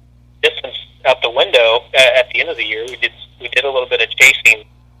out distance out the window. At the end of the year, we did a little bit of chasing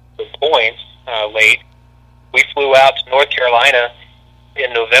for points late. We flew out to North Carolina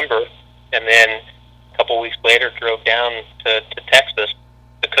in November, and then a couple weeks later drove down to Texas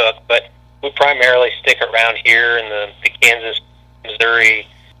to cook. But we primarily stick around here in the Kansas, Missouri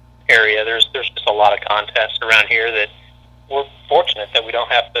area. There's just a lot of contests around here that we're fortunate that we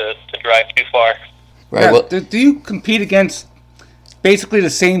don't have to drive too far. Right. Now, Well, do you compete against basically the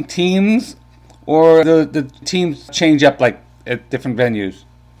same teams, or the teams change up like at different venues?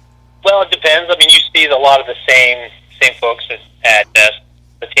 Well, it depends. I mean, you see a lot of the same folks at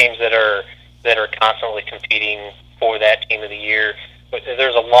the teams that are constantly competing for that team of the year. But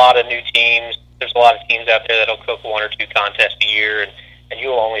there's a lot of new teams. There's a lot of teams out there that'll cook 1 or 2 contests a year, and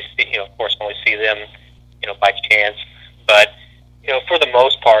you'll only see, of course, see them, by chance. But for the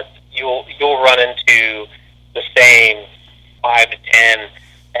most part, you'll run into the same 5 to 10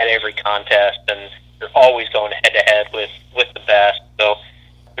 at every contest, and you're always going head to head with the best. So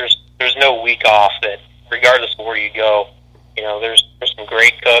there's no week off that, regardless of where you go, there's some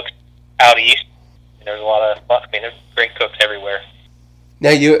great cooks out east. There's there's great cooks everywhere.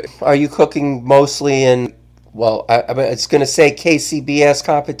 now are you cooking mostly in? Well, I was going to say KCBS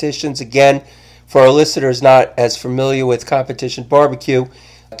competitions again. For our listeners not as familiar with competition barbecue,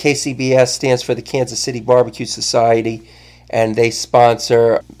 KCBS stands for the Kansas City Barbecue Society, and they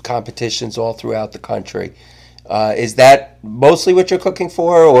sponsor competitions all throughout the country. Is that mostly what you're cooking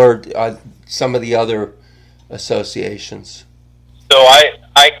for, or some of the other associations? So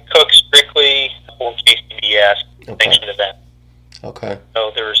I cook strictly for KCBS sanctioned events. Okay.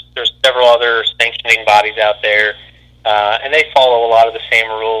 So there's several other sanctioning bodies out there, and they follow a lot of the same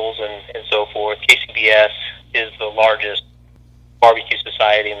rules and so forth. KCBS is the largest barbecue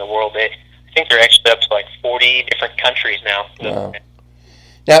society in the world. I think they're actually up to like 40 different countries now. Wow.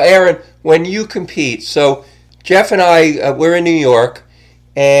 Now, Aaron, when you compete, so Jeff and I, we're in New York,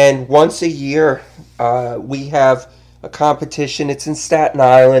 and once a year we have a competition. It's in Staten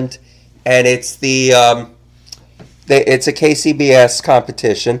Island, and it's it's a KCBS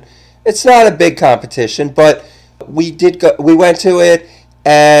competition. It's not a big competition, but we went to it,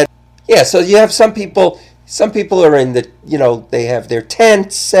 and yeah, so you have some people are in they have their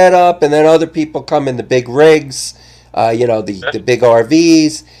tents set up, and then other people come in the big rigs, the big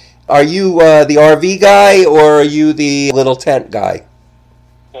RVs. Are you the RV guy, or are you the little tent guy?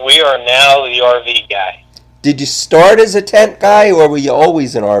 We are now the RV guy. Did you start as a tent guy, or were you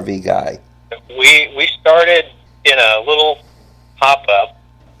always an RV guy? We started in a little pop-up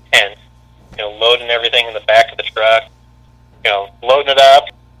tent, loading everything in the back of the truck, loading it up,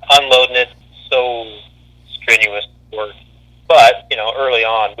 unloading it, so strenuous work. But, early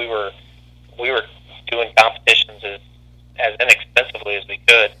on, we were doing competitions as inexpensively as we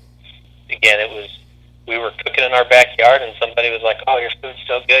could. Again, we were cooking in our backyard, and somebody was like, "Oh, your food's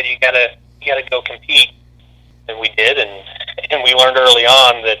so good, you gotta go compete." And we did, and we learned early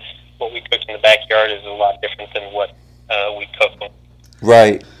on that what we cooked in the backyard is a lot different than what we cook.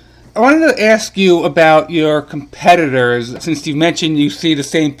 Right. I wanted to ask you about your competitors, since you mentioned you see the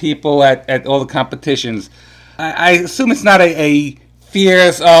same people at all the competitions. I assume it's not a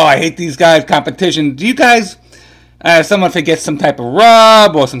fierce, I hate these guys competition. Do you guys, someone forgets some type of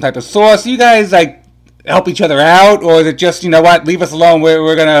rub or some type of sauce, do you guys help each other out, or is it just, leave us alone,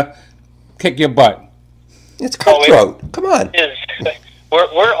 we're going to kick your butt? It's cutthroat. Come on.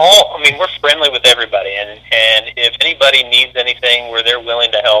 We're friendly with everybody, and if anybody needs anything where they're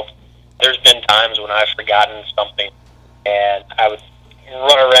willing to help. There's been times when I've forgotten something, and I would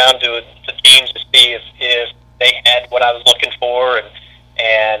run around to teams to see if they had what I was looking for,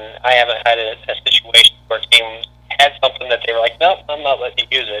 and I haven't had a situation where a team had something that they were like, nope, I'm not letting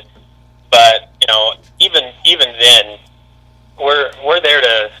you use it. But even then, we're there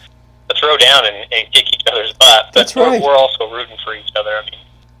to throw down and kick each other's butt. But That's right. We're also rooting for each other. I mean,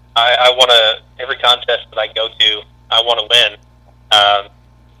 I want to, every contest that I go to, I want to win.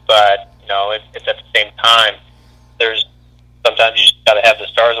 But it's at the same time, there's sometimes you just got to have the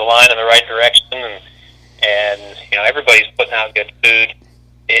stars align in the right direction, and everybody's putting out good food.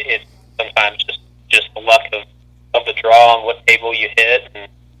 It's sometimes just the luck of the draw and what table you hit and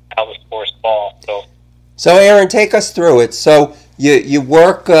how the scores fall. So Aaron, take us through it. So you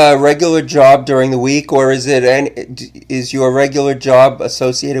work a regular job during the week, or is is your regular job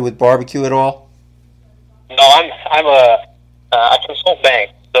associated with barbecue at all? No, I consult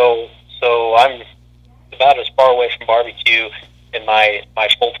banks, so I'm about as far away from barbecue in my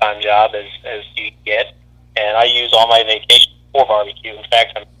full-time job as you get, and I use all my vacation for barbecue. In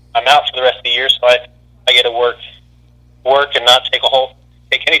fact, I'm out for the rest of the year, so I get to work and not take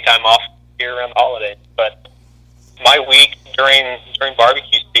any time off here around the holidays. But my week during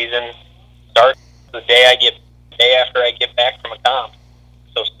barbecue season starts the day after I get back from a comp.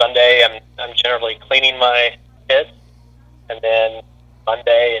 So Sunday, I'm generally cleaning my pits, and then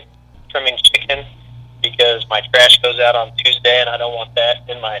Monday it's trimming chicken because my trash goes out on Tuesday, and I don't want that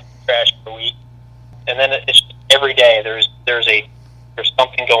in my trash for a week. And then it's every day there's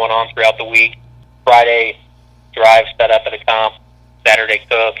something going on throughout the week. Friday, drive, set up at a comp. Saturday,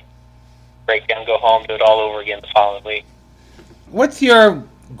 cook, break down, go home, do it all over again the following week. What's your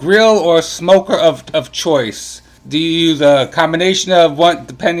grill or smoker of choice? Do you use a combination of one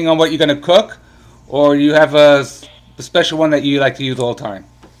depending on what you're going to cook, or do you have a special one that you like to use all the time?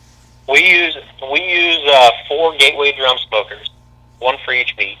 We use 4 Gateway drum smokers, one for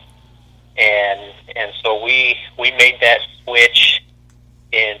each meat, and so we made that switch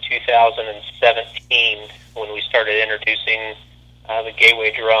in 2017 when we started introducing the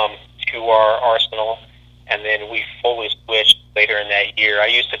Gateway drum to our arsenal, and then we fully switched later in that year. I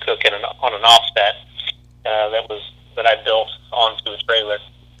used to cook on an offset that I built onto a trailer,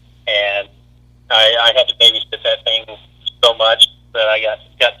 and I had to babysit that thing so much that I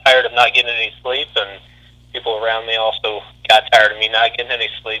got tired of not getting any sleep, and people around me also got tired of me not getting any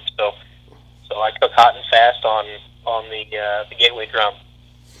sleep. So I cook hot and fast on the Gateway drum.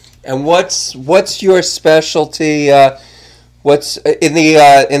 And what's your specialty? What's in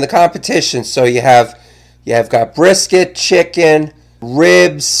the competition? So you have got brisket, chicken,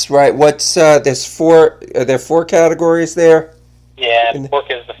 ribs, right? What's there's 4? Are there 4 categories there? Yeah,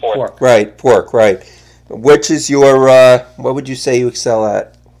 pork is the 4th. Pork. Right, pork. Right. Which is your? What would you say you excel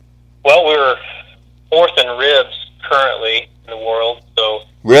at? Well, we're 4th in ribs currently in the world. So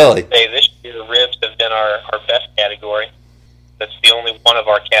Really? I'd say this year ribs have been our best category. That's the only one of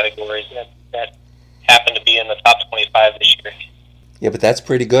our categories that happened to be in the top 25 this year. Yeah, but that's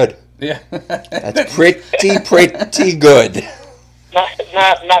pretty good. Yeah. That's pretty good.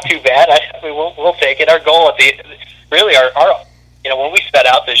 Not too bad. We'll take it. Our goal our when we set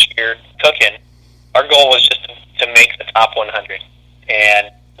out this year cooking, our goal was just to make the top 100,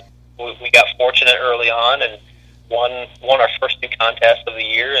 and we got fortunate early on and won our first 2 contests of the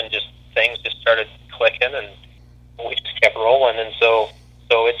year, and just things just started clicking, and we just kept rolling, and so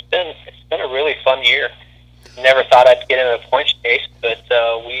it's been a really fun year. Never thought I'd get into a points chase, but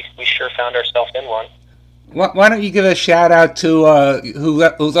we sure found ourselves in one. Why don't you give a shout out to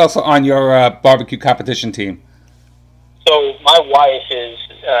who's also on your barbecue competition team? So my wife is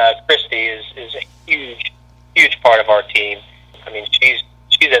Christy is a huge part of our team. I mean, she's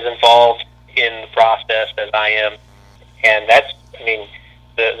as involved in the process as I am, and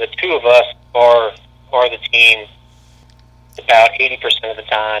the 2 of us are the team about 80% of the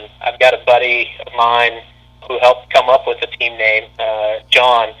time. I've got a buddy of mine who helped come up with the team name,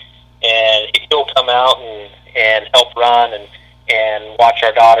 John, and he'll come out and help run and watch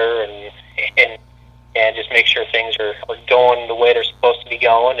our daughter and just make sure things are going the way they're supposed to be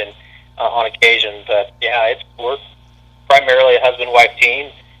going, and on occasion. But yeah, we're primarily a husband-wife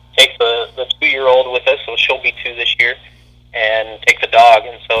team. Take the 2-year-old with us, so she'll be 2 this year, and take the dog,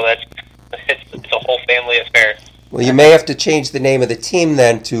 and so it's a whole family affair. Well, you may have to change the name of the team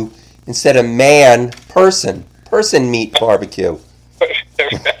then to, instead of man, person meat barbecue.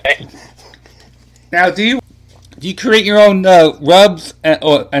 Right. Now, do you create your own rubs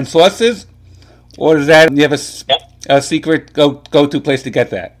and sauces, or does that you have a secret go-to place to get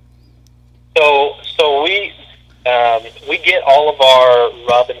that? So we get all of our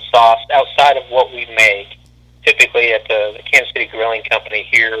rub and sauce outside of what we make, typically at the Kansas City Grilling Company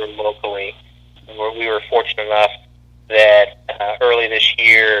here locally. Where we were fortunate enough that early this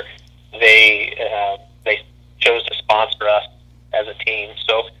year they chose to sponsor us as a team.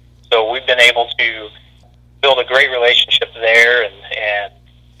 So we've been able to build a great relationship there,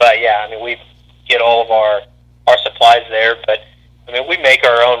 but yeah, I mean, we get all of our supplies there, but I mean, we make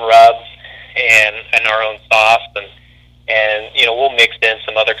our own rubs and our own sauce, and we'll mix in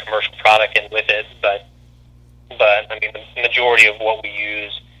some other commercial product in with it, but I mean, the majority of what we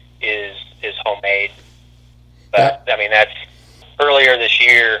use is homemade. But I mean, that's earlier this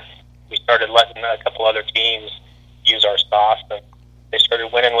year. We started letting a couple other teams use our sauce, and they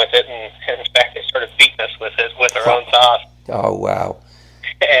started winning with it, and in fact, they started beating us with it with our own sauce. Oh, wow!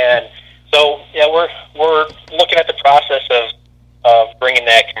 And so, yeah, we're looking at the process of bringing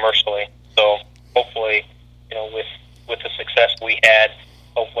that commercially. So hopefully, with the success we had,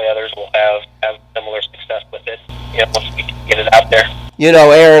 hopefully others will have similar success with it. Once we can get it out there.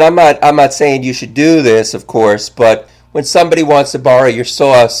 Aaron, I'm not saying you should do this, of course, but when somebody wants to borrow your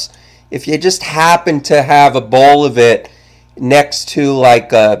sauce, if you just happen to have a bowl of it next to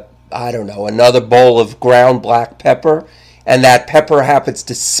like another bowl of ground black pepper, and that pepper happens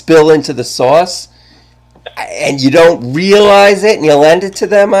to spill into the sauce, and you don't realize it, and you lend it to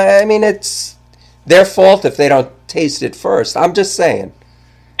them, I mean, it's their fault if they don't taste it first. I'm just saying.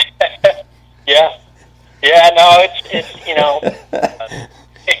 Yeah, no,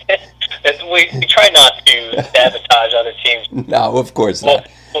 we try not to sabotage other teams. No, of course not.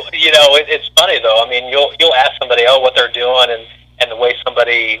 Well, it's funny though. I mean, you'll ask somebody, what they're doing, and the way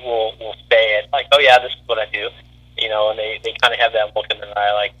somebody will say it, like, oh yeah, this is what I do, and they kind of have that look in their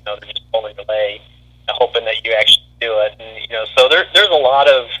eye, like, they're just pulling away, hoping that you actually do it, and so there's a lot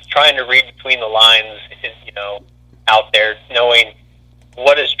of trying to read between the lines, out there, knowing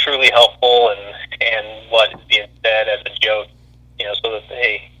what is truly helpful and what is being said as a joke, so that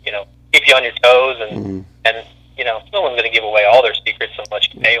they, keep you on your toes, and no one's going to give away all their secrets unless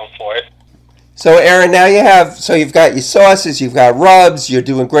you pay them for it. So, Aaron, now you've got your sauces, you've got rubs, you're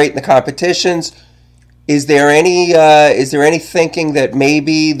doing great in the competitions. Is there any thinking that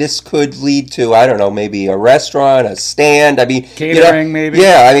maybe this could lead to, I don't know, maybe a restaurant, a stand? I mean, catering, maybe.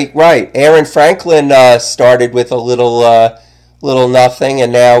 Yeah, I mean, right. Aaron Franklin started with a little nothing,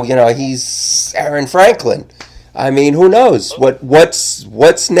 and now he's Aaron Franklin. I mean, who knows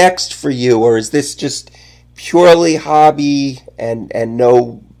what's next for you, or is this just purely hobby and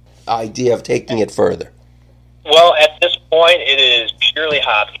no idea of taking it further? Well, at this point, it is purely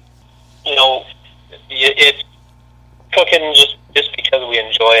hobby. It's cooking just because we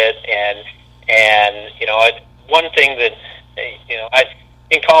enjoy it, and one thing that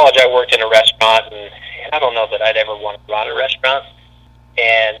in college I worked in a restaurant, and I don't know that I'd ever want to run a restaurant,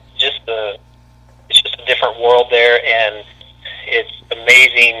 and it's just a different world there, and it's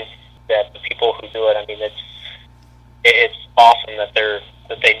amazing that the people who do it, I mean, it's awesome that they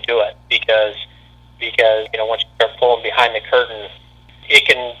do it, because once you start pulling behind the curtain, it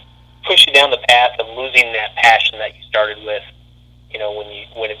can push you down the path of losing that passion that you started with,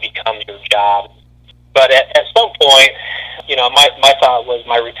 when it becomes your job. But at some point, my thought was,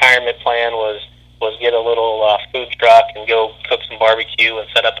 my retirement plan was get a little food truck and go cook some barbecue and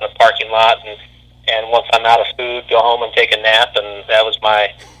set up in a parking lot, and once I'm out of food, go home and take a nap, and that was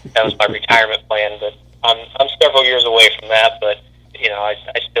my retirement plan. But I'm several years away from that, but I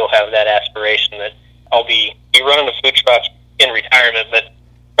still have that aspiration that I'll be running a food truck in retirement, but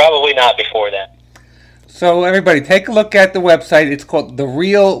probably not before that. So everybody, take a look at the website. It's called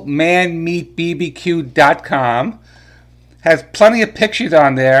therealmanmeatbbq.com. Has plenty of pictures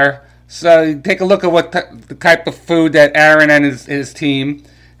on there. So take a look at what the type of food that Aaron and his team,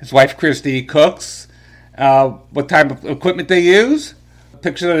 his wife Christy, cooks. What type of equipment they use.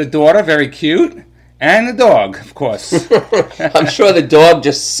 Pictures of the daughter, very cute. And the dog, of course. I'm sure the dog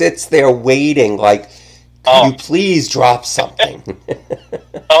just sits there waiting, like, could you please drop something?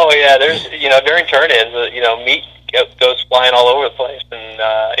 Oh yeah, there's during turn-ins, meat goes flying all over the place, and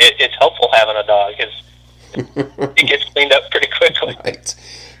it's helpful having a dog because it gets cleaned up pretty quickly. Right.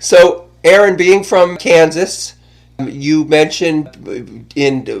 So, Aaron, being from Kansas, you mentioned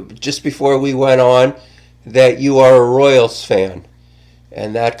just before we went on that you are a Royals fan,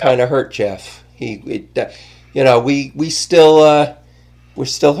 and that kind of hurt Jeff. We're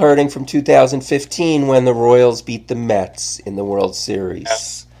still hurting from 2015 when the Royals beat the Mets in the World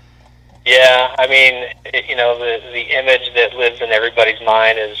Series. Yeah, I mean, the image that lives in everybody's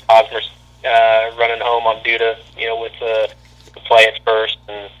mind is Hosmer running home on Duda, with the play at first,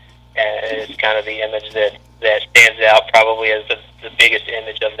 and it's kind of the image that stands out probably as the biggest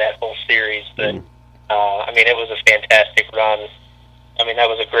image of that whole series. But I mean, it was a fantastic run. I mean, that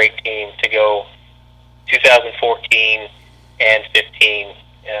was a great team to go 2014 and 15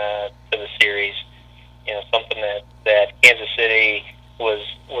 to the series, something that Kansas City was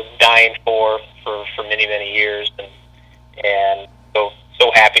dying for many years, and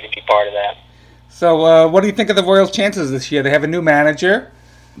so happy to be part of that. So, what do you think of the Royals' chances this year? They have a new manager.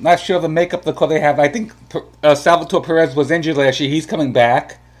 Not sure of the makeup of the core they have. I think Salvatore Perez was injured last year. He's coming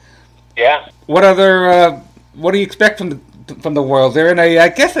back. Yeah. What do you expect from the Royals? They're in I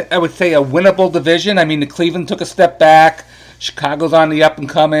guess I would say a winnable division. I mean, the Cleveland took a step back. Chicago's on the up and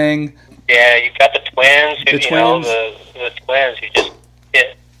coming. Yeah, you've got the Twins. The Twins who just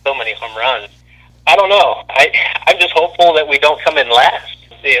hit so many home runs. I don't know. I'm just hopeful that we don't come in last.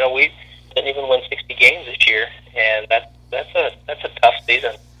 We didn't even win 60 games this year, and that's a tough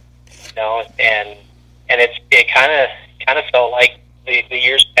season. And it kind of felt like the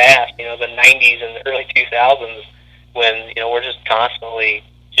years past. The 90s and the early 2000s when we're just constantly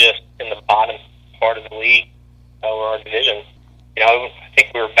just in the bottom part of the league or our division. I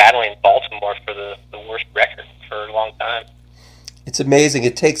think we were battling Baltimore for the worst record for a long time. It's amazing.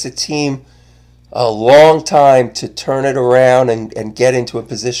 It takes a team a long time to turn it around and get into a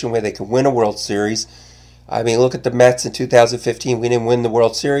position where they can win a World Series. I mean, look at the Mets in 2015. We didn't win the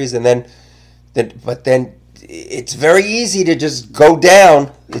World Series, and then it's very easy to just go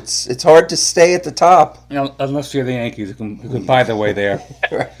down. It's hard to stay at the top. Unless you're the Yankees, who can buy their way there.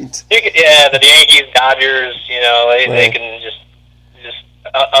 Right. The Yankees, Dodgers, they can just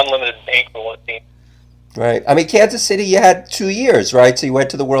unlimited bankroll, it seems. Right. I mean, Kansas City, you had 2 years, right? So you went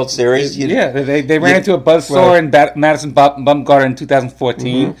to the World Series. They ran into a buzzsaw in Madison Bumgarner in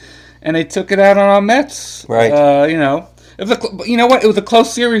 2014, and they took it out on our Mets. Right. It was It was a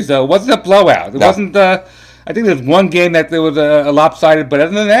close series, though. It wasn't a blowout. It wasn't. I think there was one game that there was a lopsided, but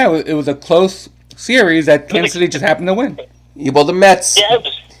other than that, it was a close series that Kansas City just happened to win. Yeah, well, the Mets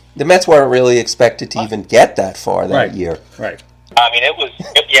weren't really expected to even get that far that year. Right. I mean, it was.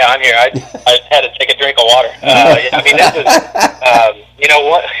 Yeah, I'm here. I had to take a drink of water. I mean, it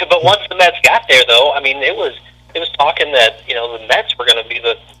was. But once the Mets got there, though, I mean, it was talking that the Mets were going to be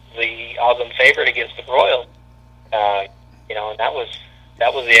the odds-on favorite against the Royals. And that was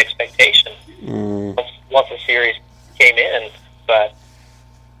the expectation once the series came in. But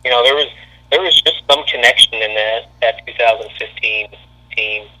there was just some connection in that 2015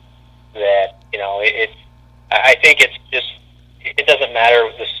 team that I think it's just. It doesn't matter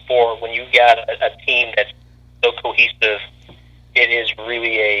the sport. When you got a team that's so cohesive, it is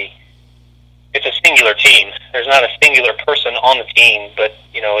really it's a singular team. There's not a singular person on the team, but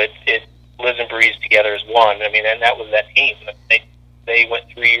it lives and breathes together as one. I mean, and that was that team. They went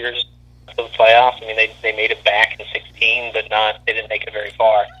 3 years to the playoffs. I mean, they made it back in 16, but they didn't make it very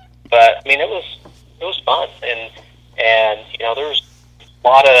far. But I mean, it was fun, and there was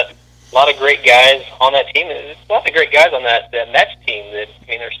a lot of great guys on that team. There's a lot of great guys on that Mets team that,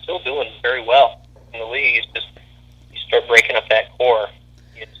 they're still doing very well in the league. It's just, you start breaking up that core,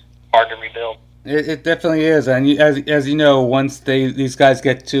 it's hard to rebuild. It definitely is. And as you know, once these guys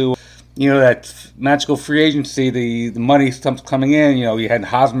get to, that magical free agency, the money starts coming in. You had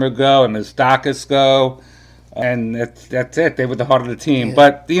Hosmer go and Moustakas go, and that's it. They were the heart of the team. Yeah.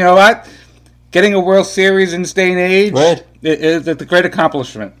 But you know what? Getting a World Series in this day and age is a great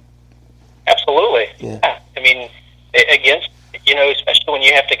accomplishment. Absolutely. Yeah. I mean, against, especially when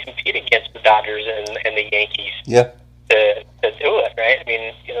you have to compete against the Dodgers and the Yankees. Yeah. To do it, right? I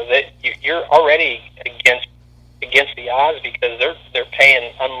mean, you're already against the odds because they're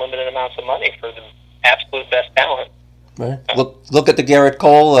paying unlimited amounts of money for the absolute best talent. Right. Look at the Garrett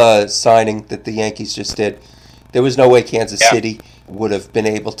Cole signing that the Yankees just did. There was no way Kansas City would have been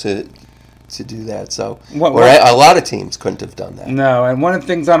able to do that. So a lot of teams couldn't have done that. No, and one of the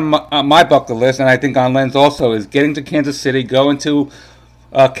things on my bucket list, and I think on Len's also, is getting to Kansas City, going to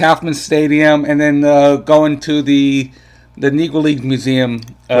Kauffman Stadium, and then going to the Negro League Museum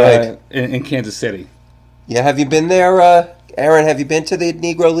in Kansas City. Yeah, have you been there, Aaron? Have you been to the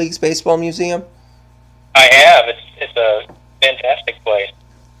Negro Leagues Baseball Museum? I have. It's a fantastic place.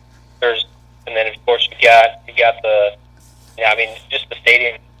 And then of course you got the just the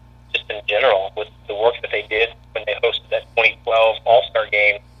stadium. Just in general, with the work that they did when they hosted that 2012 All-Star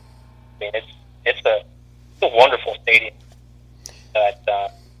game, I mean, it's a wonderful stadium.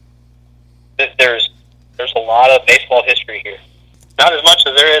 There's a lot of baseball history here. Not as much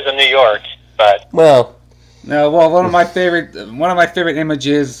as there is in New York, but one of my favorite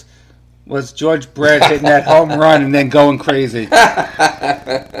images was George Brett hitting that home run and then going crazy.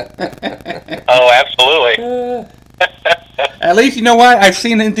 Oh, absolutely. At least, you know what? I've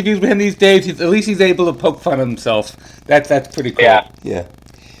seen interviews with him these days. At least he's able to poke fun of himself. That's pretty cool. Yeah.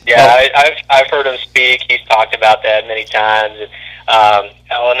 I've heard him speak. He's talked about that many times.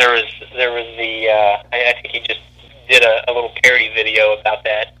 And there was the I think he just did a little parody video about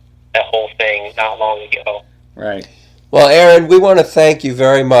that whole thing not long ago. Right. Well, Aaron, we want to thank you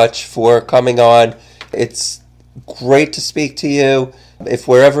very much for coming on. It's great to speak to you. If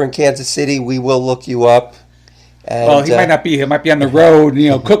we're ever in Kansas City, we will look you up. And, well, he might not be here. He might be on the road,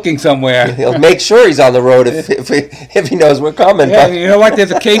 cooking somewhere. He'll make sure he's on the road if he knows we're coming. Yeah, you know what?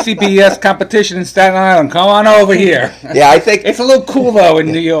 There's a KCBS competition in Staten Island. Come on over here. Yeah, I think it's a little cool though in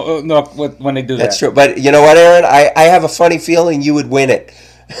New York when they do that. That's true. But you know what, Aaron? I have a funny feeling you would win it.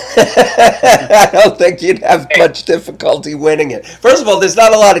 I don't think you'd have much difficulty winning it. First of all, there's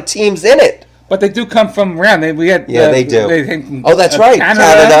not a lot of teams in it. But they do come from around. They do. That's right.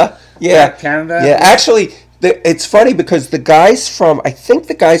 Canada. Yeah. Canada. Yeah, actually, it's funny because the guys from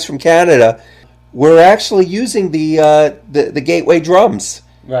Canada were actually using the Gateway drums.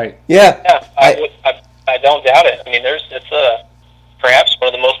 Right. Yeah. I don't doubt it. I mean, it's perhaps one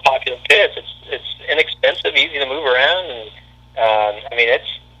of the most popular pits. It's inexpensive, easy to move around, and I mean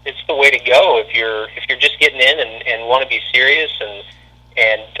it's the way to go if you're just getting in and want to be serious and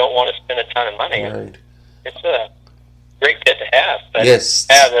don't want to spend a ton of money. Right. It's a great pit to have. But yes.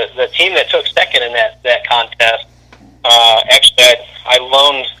 The team that took second in that contest, actually I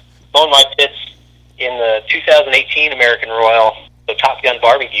loaned my pits in the 2018 American Royal, the Top Gun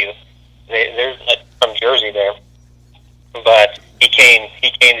Barbecue. They're from Jersey there, but he came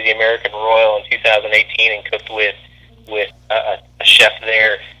to the American Royal in 2018 and cooked with a chef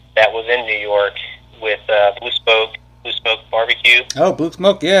there that was in New York with Blue Smoke Barbecue. Oh, Blue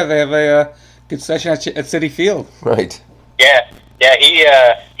Smoke, yeah, they have a concession at Citi Field. Right. Yeah. He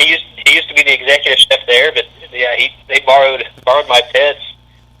used to be the executive chef there, but yeah, they borrowed my pits,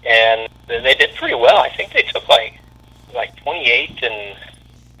 and they did pretty well. I think they took like 28 and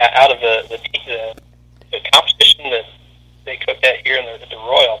out of the competition that they cooked at here in the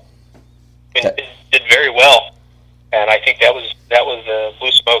Royal. It did very well, and I think that was the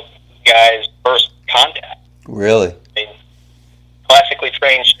Blue Smoke guy's first contact. Really? I mean, classically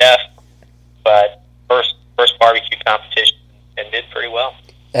trained chef, but first barbecue competition, and did pretty well.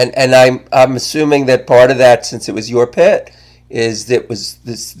 And I'm assuming that part of that, since it was your pit, is that it was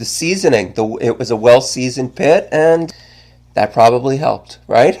the seasoning. It was a well-seasoned pit, and that probably helped,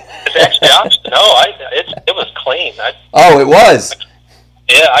 right? It's actually opposite. No, it was clean. It was.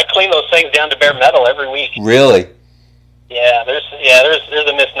 Yeah, I clean those things down to bare metal every week. Really? Yeah, there's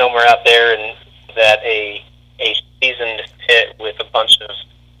a misnomer out there, and that a seasoned pit with a bunch of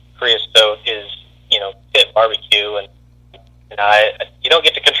creosote is pit barbecue, and you don't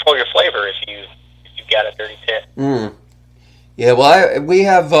get to control your flavor if you've got a dirty pit. Mm. Yeah, well, we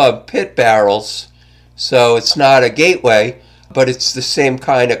have pit barrels, so it's not a Gateway, but it's the same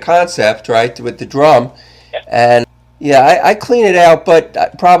kind of concept, right, with the drum. Yeah. And yeah, I clean it out,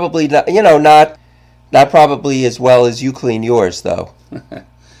 but probably not, not probably as well as you clean yours, though.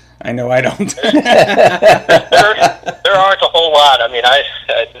 I know I don't. there aren't a whole lot. I mean,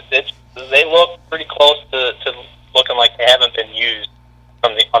 they look pretty close to looking like they haven't been used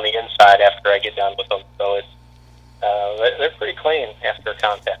on the inside after I get done with them. So it's they're pretty clean after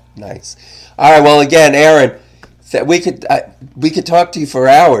contact. Nice. All right. Well, again, Aaron, we could talk to you for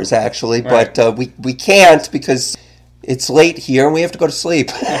hours actually, right. But we can't because it's late here and we have to go to sleep.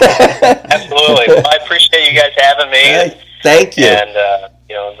 Absolutely. Well, I appreciate you guys having me. Thank you. And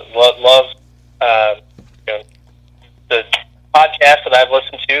love the podcast that I've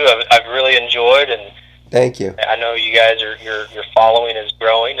listened to. I've really enjoyed, and thank you. I know you guys your following is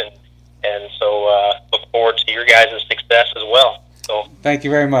growing, and so look forward to your guys' success as well. So thank you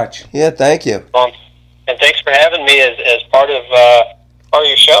very much. Yeah, thank you. And thanks for having me as part of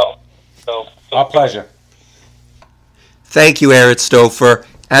your show. So our pleasure. Thank you, Aaron Stouffer.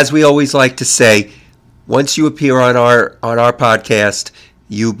 As we always like to say, once you appear on our podcast,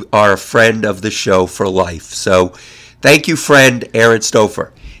 you are a friend of the show for life. So thank you, friend Aaron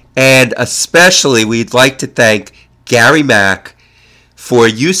Stouffer. And especially we'd like to thank Gary Mack for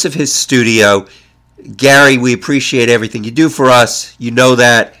use of his studio. Gary, we appreciate everything you do for us. You know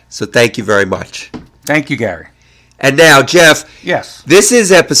that. So thank you very much. Thank you, Gary. And now, Jeff. Yes. This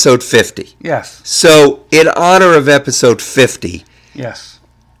is episode 50. Yes. So in honor of episode 50. Yes.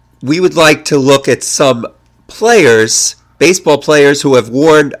 We would like to look at some players, baseball players who have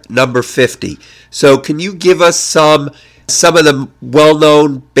worn number 50. So can you give us some of the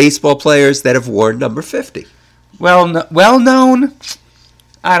well-known baseball players that have worn number 50? Well-known?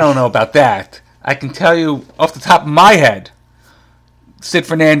 I don't know about that. I can tell you off the top of my head, Sid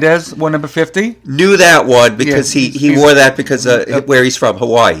Fernandez wore number 50. Knew that one because he wore that because of where he's from,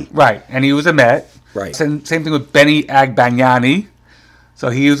 Hawaii. Right, and he was a Met. Right. Same thing with Benny Agbayani. So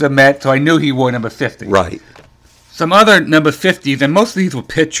he was a Met, so I knew he wore number 50. Right. Some other number 50s, and most of these were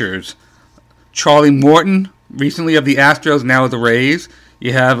pitchers. Charlie Morton, recently of the Astros, now of the Rays.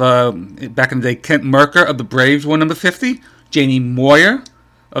 You have, back in the day, Kent Mercker of the Braves wore number 50. Janie Moyer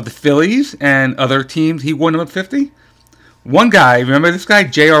of the Phillies and other teams, he wore number 50. One guy, remember this guy,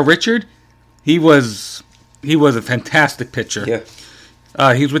 J.R. Richard? He was a fantastic pitcher.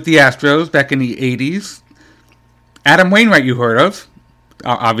 Yeah. He was with the Astros back in the 80s. Adam Wainwright, you heard of,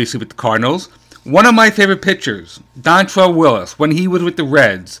 obviously with the Cardinals. One of my favorite pitchers, Dontrell Willis, when he was with the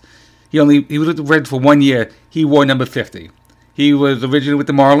Reds. He was with the Reds for 1 year. He wore number 50. He was originally with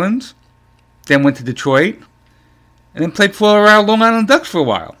the Marlins, then went to Detroit, and then played for Long Island Ducks for a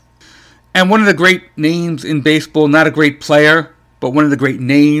while. And one of the great names in baseball, not a great player, but one of the great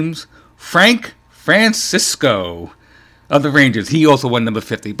names, Frank Francisco of the Rangers. He also won number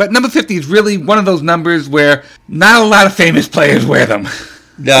 50. But number 50 is really one of those numbers where not a lot of famous players wear them.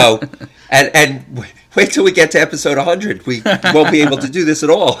 No. And wait till we get to episode 100. We won't be able to do this at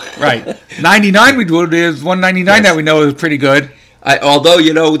all. Right. 99 we do. There's 199 that we know is pretty good. Although,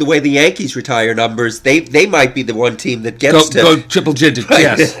 the way the Yankees retire numbers, they might be the one team that gets go triple digits, right.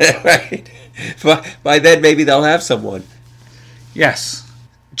 Yes. Right. By then, maybe they'll have someone. Yes.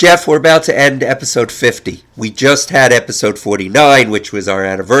 Jeff, we're about to end episode 50. We just had episode 49, which was our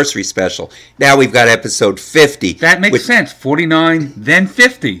anniversary special. Now we've got episode 50. That makes sense. 49, then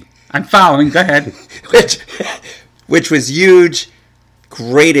 50. I'm following. Go ahead. which was huge.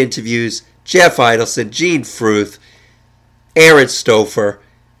 Great interviews. Jeff Idelson, Gene Fruth, Aaron Stouffer.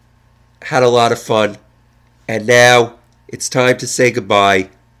 Had a lot of fun. And now it's time to say goodbye.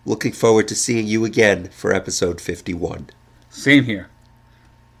 Looking forward to seeing you again for episode 51. Same here.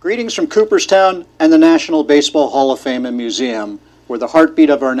 Greetings from Cooperstown and the National Baseball Hall of Fame and Museum, where the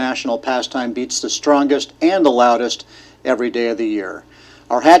heartbeat of our national pastime beats the strongest and the loudest every day of the year.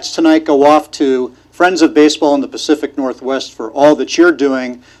 Our hats tonight go off to Friends of Baseball in the Pacific Northwest for all that you're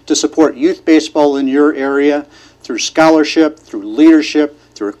doing to support youth baseball in your area through scholarship, through leadership,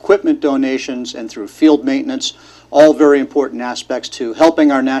 through equipment donations, and through field maintenance, all very important aspects to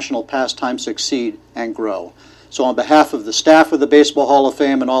helping our national pastime succeed and grow. So on behalf of the staff of the Baseball Hall of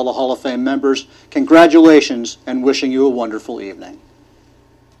Fame and all the Hall of Fame members, congratulations and wishing you a wonderful evening.